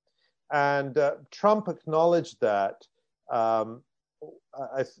from. And Trump acknowledged that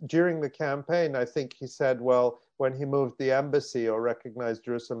during the campaign. I think he said, well, when he moved the embassy or recognized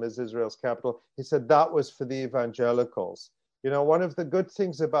Jerusalem as Israel's capital, he said that was for the evangelicals. One of the good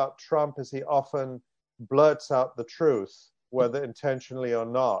things about Trump is he often blurts out the truth, whether intentionally or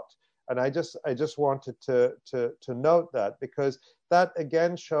not. And I just wanted to note that, because that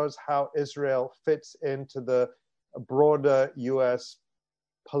again shows how Israel fits into the broader US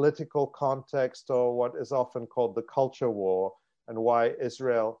political context, or what is often called the culture war, and why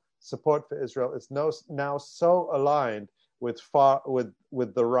support for Israel is now so aligned with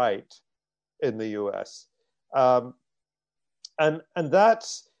the right in the US. And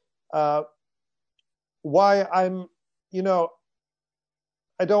that's why I'm,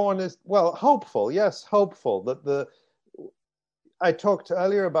 I don't want to, hopeful that I talked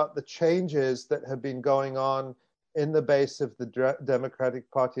earlier about the changes that have been going on in the base of the Democratic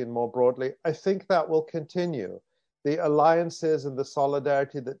Party and more broadly. I think that will continue. The alliances and the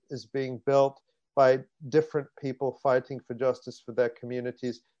solidarity that is being built by different people fighting for justice for their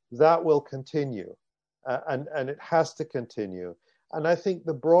communities, that will continue. And it has to continue. And I think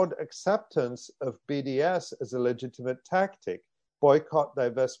the broad acceptance of BDS as a legitimate tactic, boycott,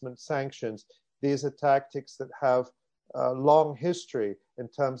 divestment, sanctions, these are tactics that have a long history in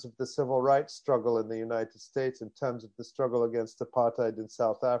terms of the civil rights struggle in the United States, in terms of the struggle against apartheid in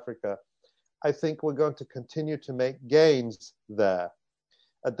South Africa. I think we're going to continue to make gains there.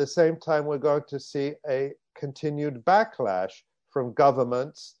 At the same time, we're going to see a continued backlash from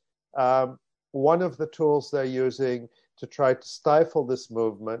governments. One of the tools they're using to try to stifle this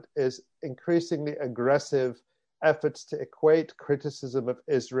movement is increasingly aggressive efforts to equate criticism of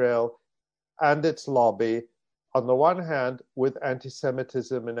Israel and its lobby on the one hand with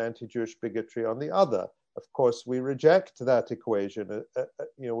anti-Semitism and anti-Jewish bigotry on the other. Of course, we reject that equation.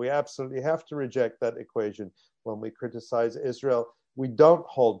 We absolutely have to reject that equation when we criticize Israel. We don't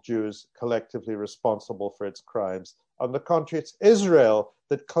hold Jews collectively responsible for its crimes. On the contrary, it's Israel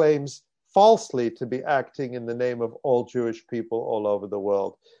that claims falsely to be acting in the name of all Jewish people all over the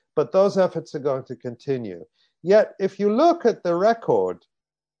world. But those efforts are going to continue. Yet, if you look at the record,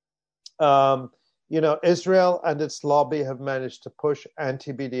 Israel and its lobby have managed to push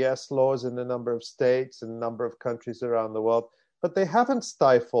anti-BDS laws in a number of states and a number of countries around the world, but they haven't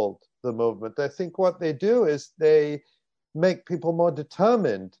stifled the movement. I think what they do is they make people more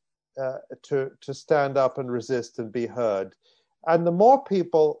determined to stand up and resist and be heard. And the more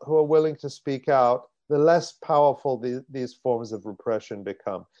people who are willing to speak out, the less powerful these forms of repression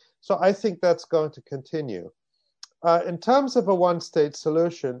become. So I think that's going to continue. In terms of a one-state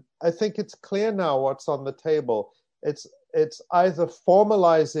solution, I think it's clear now what's on the table. It's either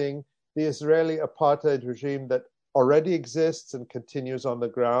formalizing the Israeli apartheid regime that already exists and continues on the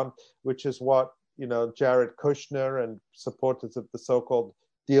ground, which is what Jared Kushner and supporters of the so-called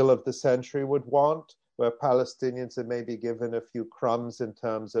deal of the century would want, where Palestinians are maybe given a few crumbs in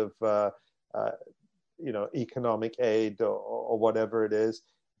terms of economic aid or whatever it is,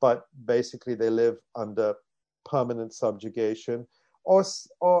 but basically they live under permanent subjugation, or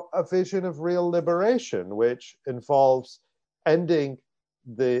a vision of real liberation, which involves ending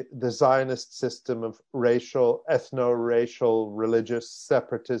the Zionist system of racial, ethno-racial, religious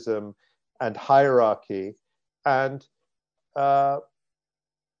separatism and hierarchy, and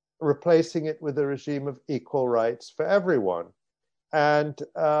replacing it with a regime of equal rights for everyone. And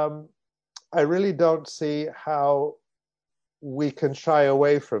I really don't see how we can shy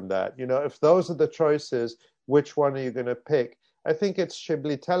away from that. If those are the choices, which one are you going to pick? I think it's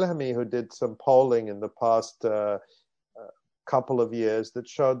Shibli Telhami who did some polling in the past couple of years that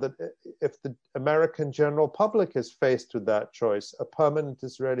showed that if the American general public is faced with that choice, a permanent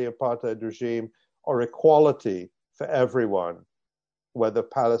Israeli apartheid regime or equality for everyone, whether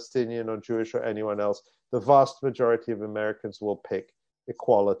Palestinian or Jewish or anyone else, the vast majority of Americans will pick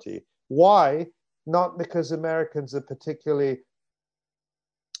equality. Why? Not because Americans are particularly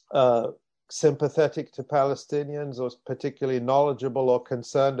sympathetic to Palestinians or particularly knowledgeable or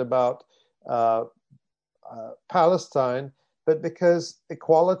concerned about Palestine, but because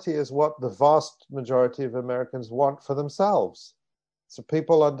equality is what the vast majority of Americans want for themselves. So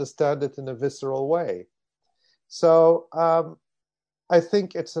people understand it in a visceral way. So I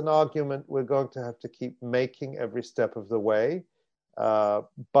think it's an argument we're going to have to keep making every step of the way,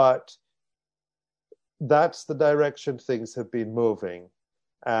 but that's the direction things have been moving.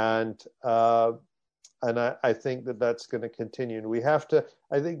 And I think that's going to continue. And we have to,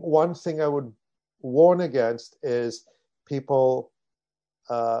 I think one thing I would warn against is people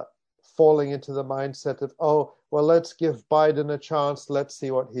falling into the mindset of, oh, well, let's give Biden a chance. Let's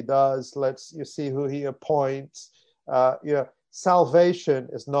see what he does. You see who he appoints. Salvation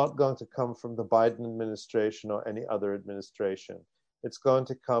is not going to come from the Biden administration or any other administration. It's going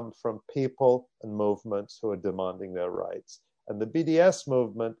to come from people and movements who are demanding their rights. And the BDS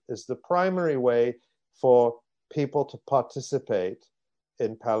movement is the primary way for people to participate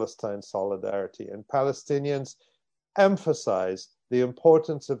in Palestine solidarity. And Palestinians emphasize the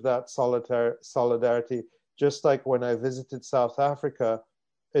importance of that solidarity, just like when I visited South Africa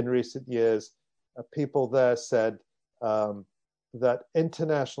in recent years, people there said that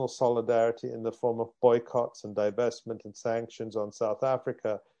international solidarity in the form of boycotts and divestment and sanctions on South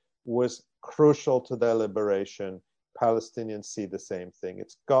Africa was crucial to their liberation. Palestinians see the same thing.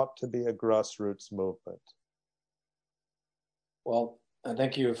 It's got to be a grassroots movement. Well, I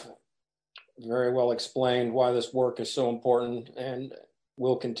think you've very well explained why this work is so important and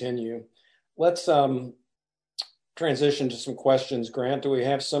will continue. Let's transition to some questions. Grant, do we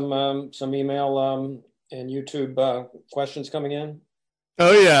have some email and YouTube questions coming in?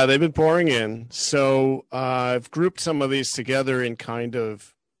 Oh, yeah, they've been pouring in. So I've grouped some of these together in kind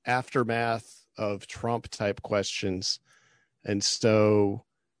of aftermath of Trump type questions. And so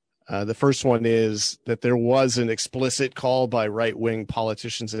the first one is that there was an explicit call by right-wing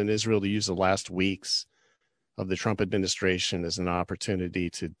politicians in Israel to use the last weeks of the Trump administration as an opportunity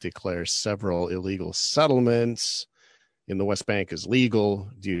to declare several illegal settlements in the West Bank as legal.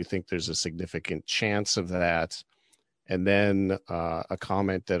 Do you think there's a significant chance of that? And then a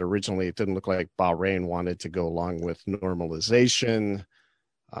comment that originally it didn't look like Bahrain wanted to go along with normalization.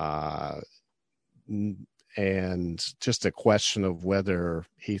 And just a question of whether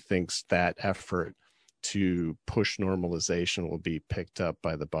he thinks that effort to push normalization will be picked up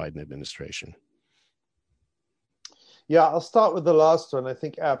by the Biden administration. Yeah, I'll start with the last one. I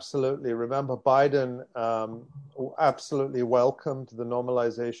think absolutely. Remember, Biden absolutely welcomed the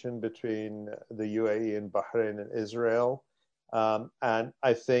normalization between the UAE and Bahrain and Israel. And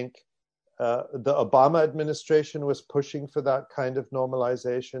I think the Obama administration was pushing for that kind of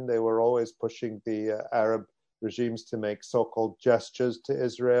normalization. They were always pushing the Arab regimes to make so-called gestures to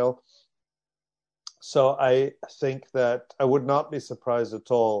Israel. So I think that I would not be surprised at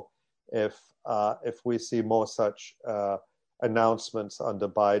all if we see more such announcements under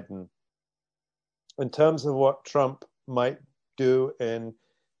Biden. In terms of what Trump might do in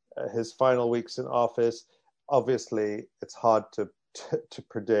his final weeks in office, obviously it's hard to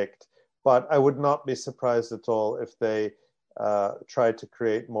predict. But I would not be surprised at all if they try to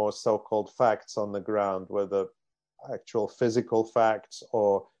create more so-called facts on the ground, whether actual physical facts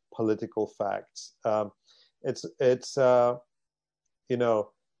or political facts. It's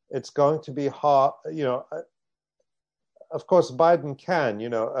going to be hard. Of course, Biden can.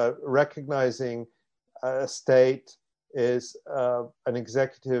 Recognizing a state is an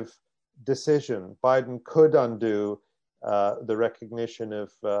executive decision. Biden could undo the recognition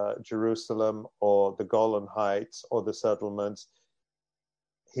of Jerusalem or the Golan Heights or the settlements.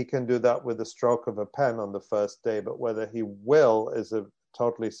 He can do that with a stroke of a pen on the first day, but whether he will is a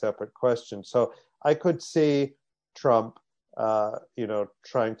totally separate question. So I could see Trump,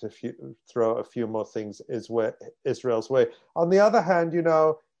 trying to throw a few more things Israel's way. On the other hand,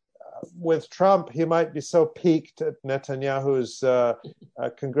 with Trump, he might be so piqued at Netanyahu's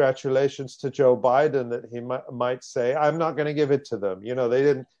congratulations to Joe Biden that he might say, I'm not going to give it to them. They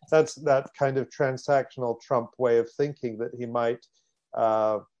didn't. That's that kind of transactional Trump way of thinking that he might,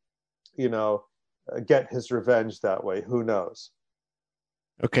 get his revenge that way. Who knows?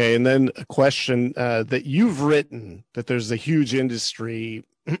 Okay, and then a question that you've written, that there's a huge industry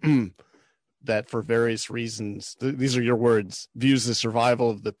that for various reasons, these are your words, views the survival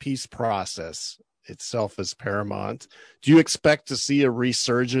of the peace process itself as paramount. Do you expect to see a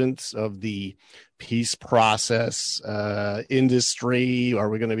resurgence of the peace process industry? Are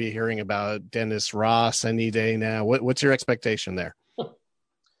we going to be hearing about Dennis Ross any day now? What's your expectation there?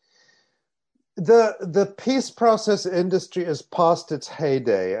 The peace process industry is past its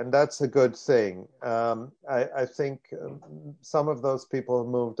heyday, and that's a good thing. I think some of those people have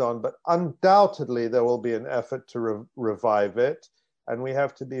moved on, but undoubtedly there will be an effort to revive it, and we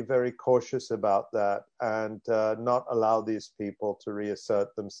have to be very cautious about that and not allow these people to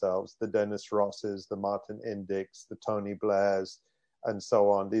reassert themselves, the Dennis Rosses, the Martin Indyks, the Tony Blairs, and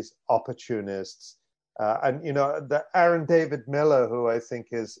so on, these opportunists. And the Aaron David Miller, who I think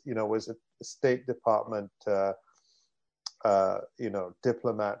is, was a State Department,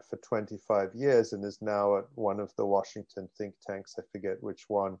 diplomat for 25 years and is now at one of the Washington think tanks. I forget which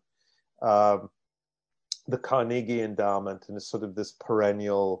one, the Carnegie Endowment, and is sort of this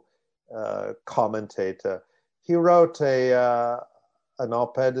perennial commentator. He wrote an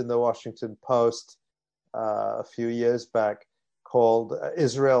op-ed in the Washington Post a few years back called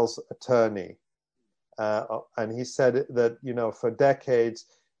Israel's Attorney. And he said that, for decades,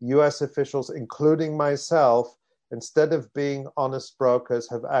 U.S. officials, including myself, instead of being honest brokers,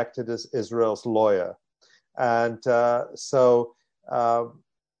 have acted as Israel's lawyer. And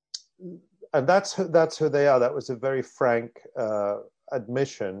and that's who they are. That was a very frank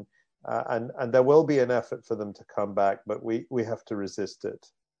admission. And there will be an effort for them to come back, but we have to resist it.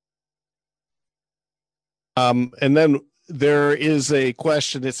 And then there is a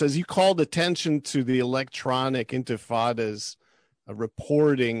question that says, you called attention to the electronic intifada's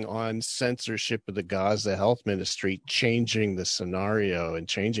reporting on censorship of the Gaza Health Ministry, changing the scenario and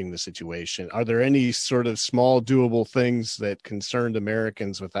changing the situation. Are there any sort of small doable things that concerned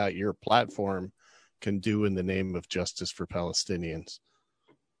Americans without your platform can do in the name of justice for Palestinians?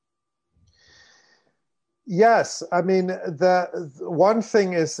 Yes, I mean, the one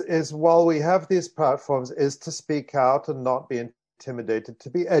thing is while we have these platforms, is to speak out and not be intimidated, to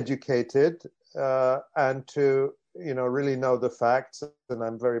be educated, and to really know the facts. And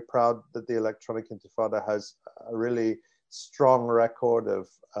I'm very proud that the Electronic Intifada has really strong record of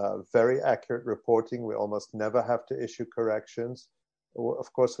very accurate reporting. We almost never have to issue corrections.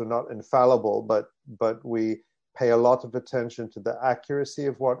 Of course, we're not infallible, but we pay a lot of attention to the accuracy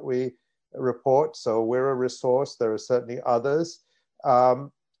of what we report. So we're a resource. There are certainly others.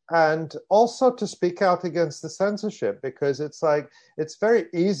 And also to speak out against the censorship, because it's very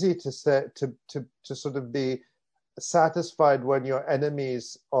easy to say, to sort of be satisfied when your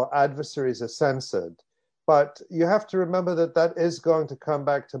enemies or adversaries are censored. But you have to remember that that is going to come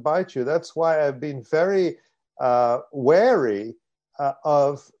back to bite you. That's why I've been very wary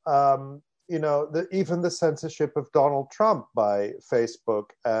of even the censorship of Donald Trump by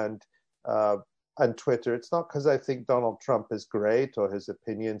Facebook and Twitter. It's not because I think Donald Trump is great or his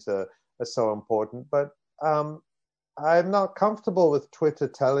opinions are so important, but I'm not comfortable with Twitter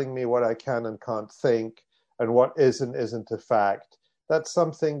telling me what I can and can't think and what is and isn't a fact. That's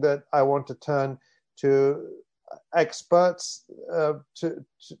something that I want to turn to experts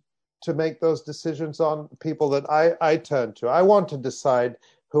to make those decisions on, people that I turn to. I want to decide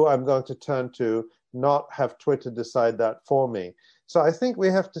who I'm going to turn to, not have Twitter decide that for me. So I think we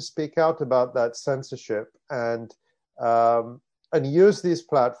have to speak out about that censorship and use these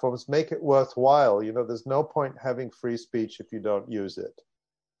platforms, make it worthwhile. You know, there's no point having free speech if you don't use it.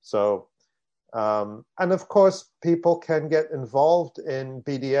 So, and of course, people can get involved in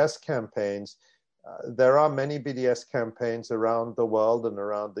BDS campaigns. There are many BDS campaigns around the world and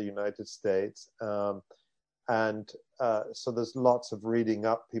around the United States. So there's lots of reading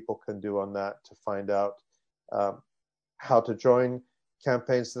up people can do on that to find out how to join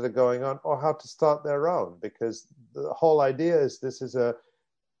campaigns that are going on or how to start their own, because the whole idea is this is a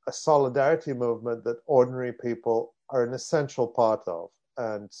solidarity movement that ordinary people are an essential part of.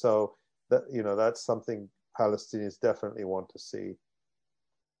 And so that, you know, that's something Palestinians definitely want to see.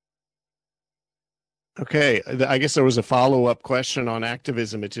 Okay, I guess there was a follow-up question on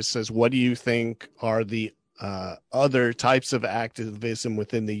activism. It just says, what do you think are the other types of activism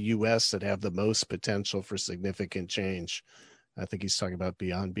within the U.S. that have the most potential for significant change? I think he's talking about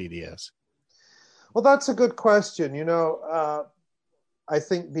beyond BDS. Well, that's a good question. You know, I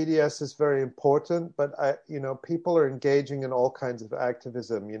think BDS is very important, but people are engaging in all kinds of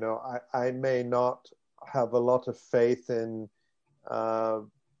activism. You know, I may not have a lot of faith in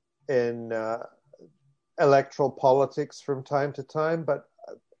electoral politics from time to time, but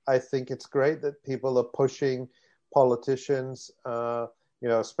I think it's great that people are pushing politicians,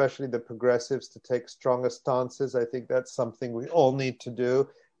 especially the progressives, to take stronger stances. I think that's something we all need to do.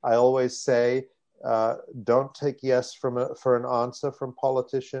 I always say, don't take yes for an answer from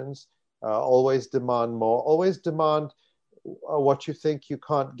politicians. Always demand more. Always demand what you think you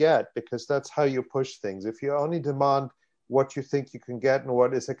can't get, because that's how you push things. If you only demand what you think you can get and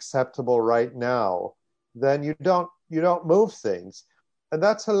what is acceptable right now, then you don't move things. And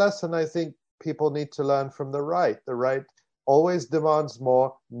that's a lesson I think people need to learn from the right. The right always demands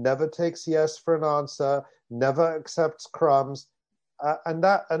more, never takes yes for an answer, never accepts crumbs. And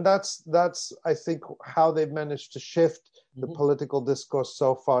that's I think how they've managed to shift the political discourse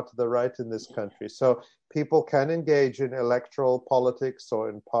so far to the right in this country. So people can engage in electoral politics or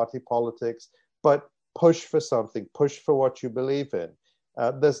in party politics, but push for something, push for what you believe in.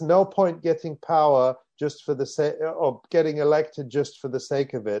 There's no point getting power just for the sake, or getting elected just for the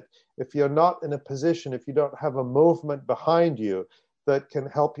sake of it, if you're not in a position, if you don't have a movement behind you that can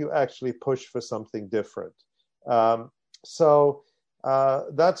help you actually push for something different. So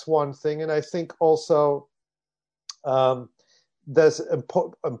that's one thing. And I think also there's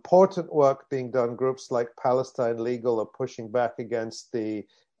important work being done. Groups like Palestine Legal are pushing back against the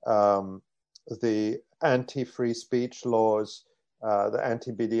anti-free speech laws, the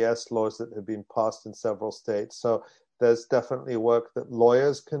anti-BDS laws that have been passed in several states. So there's definitely work that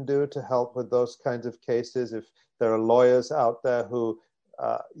lawyers can do to help with those kinds of cases. If there are lawyers out there who,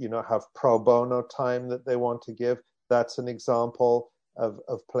 have pro bono time that they want to give, that's an example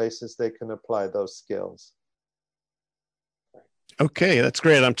of places they can apply those skills. Okay, that's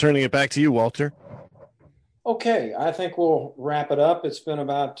great. I'm turning it back to you, Walter. Okay, I think we'll wrap it up. It's been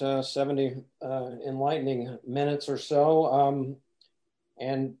about 70 enlightening minutes or so.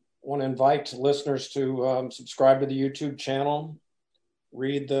 And want to invite listeners to subscribe to the YouTube channel,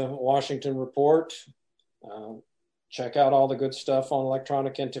 read the Washington Report, check out all the good stuff on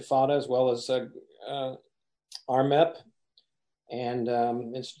Electronic Intifada, as well as RMEP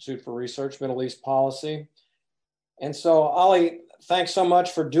and Institute for Research, Middle East Policy. And so, Ali, thanks so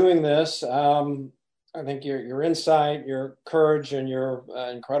much for doing this. I think your insight, your courage, and your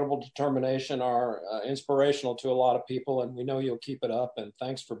incredible determination are inspirational to a lot of people, and we know you'll keep it up. And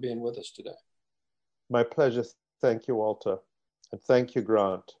thanks for being with us today. My pleasure. Thank you, Walter. And thank you,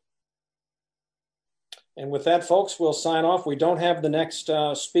 Grant. And with that, folks, we'll sign off. We don't have the next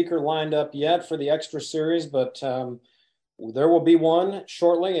speaker lined up yet for the extra series, but there will be one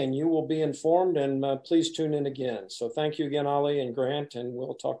shortly, and you will be informed, and please tune in again. So thank you again, Ali and Grant, and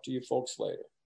we'll talk to you folks later.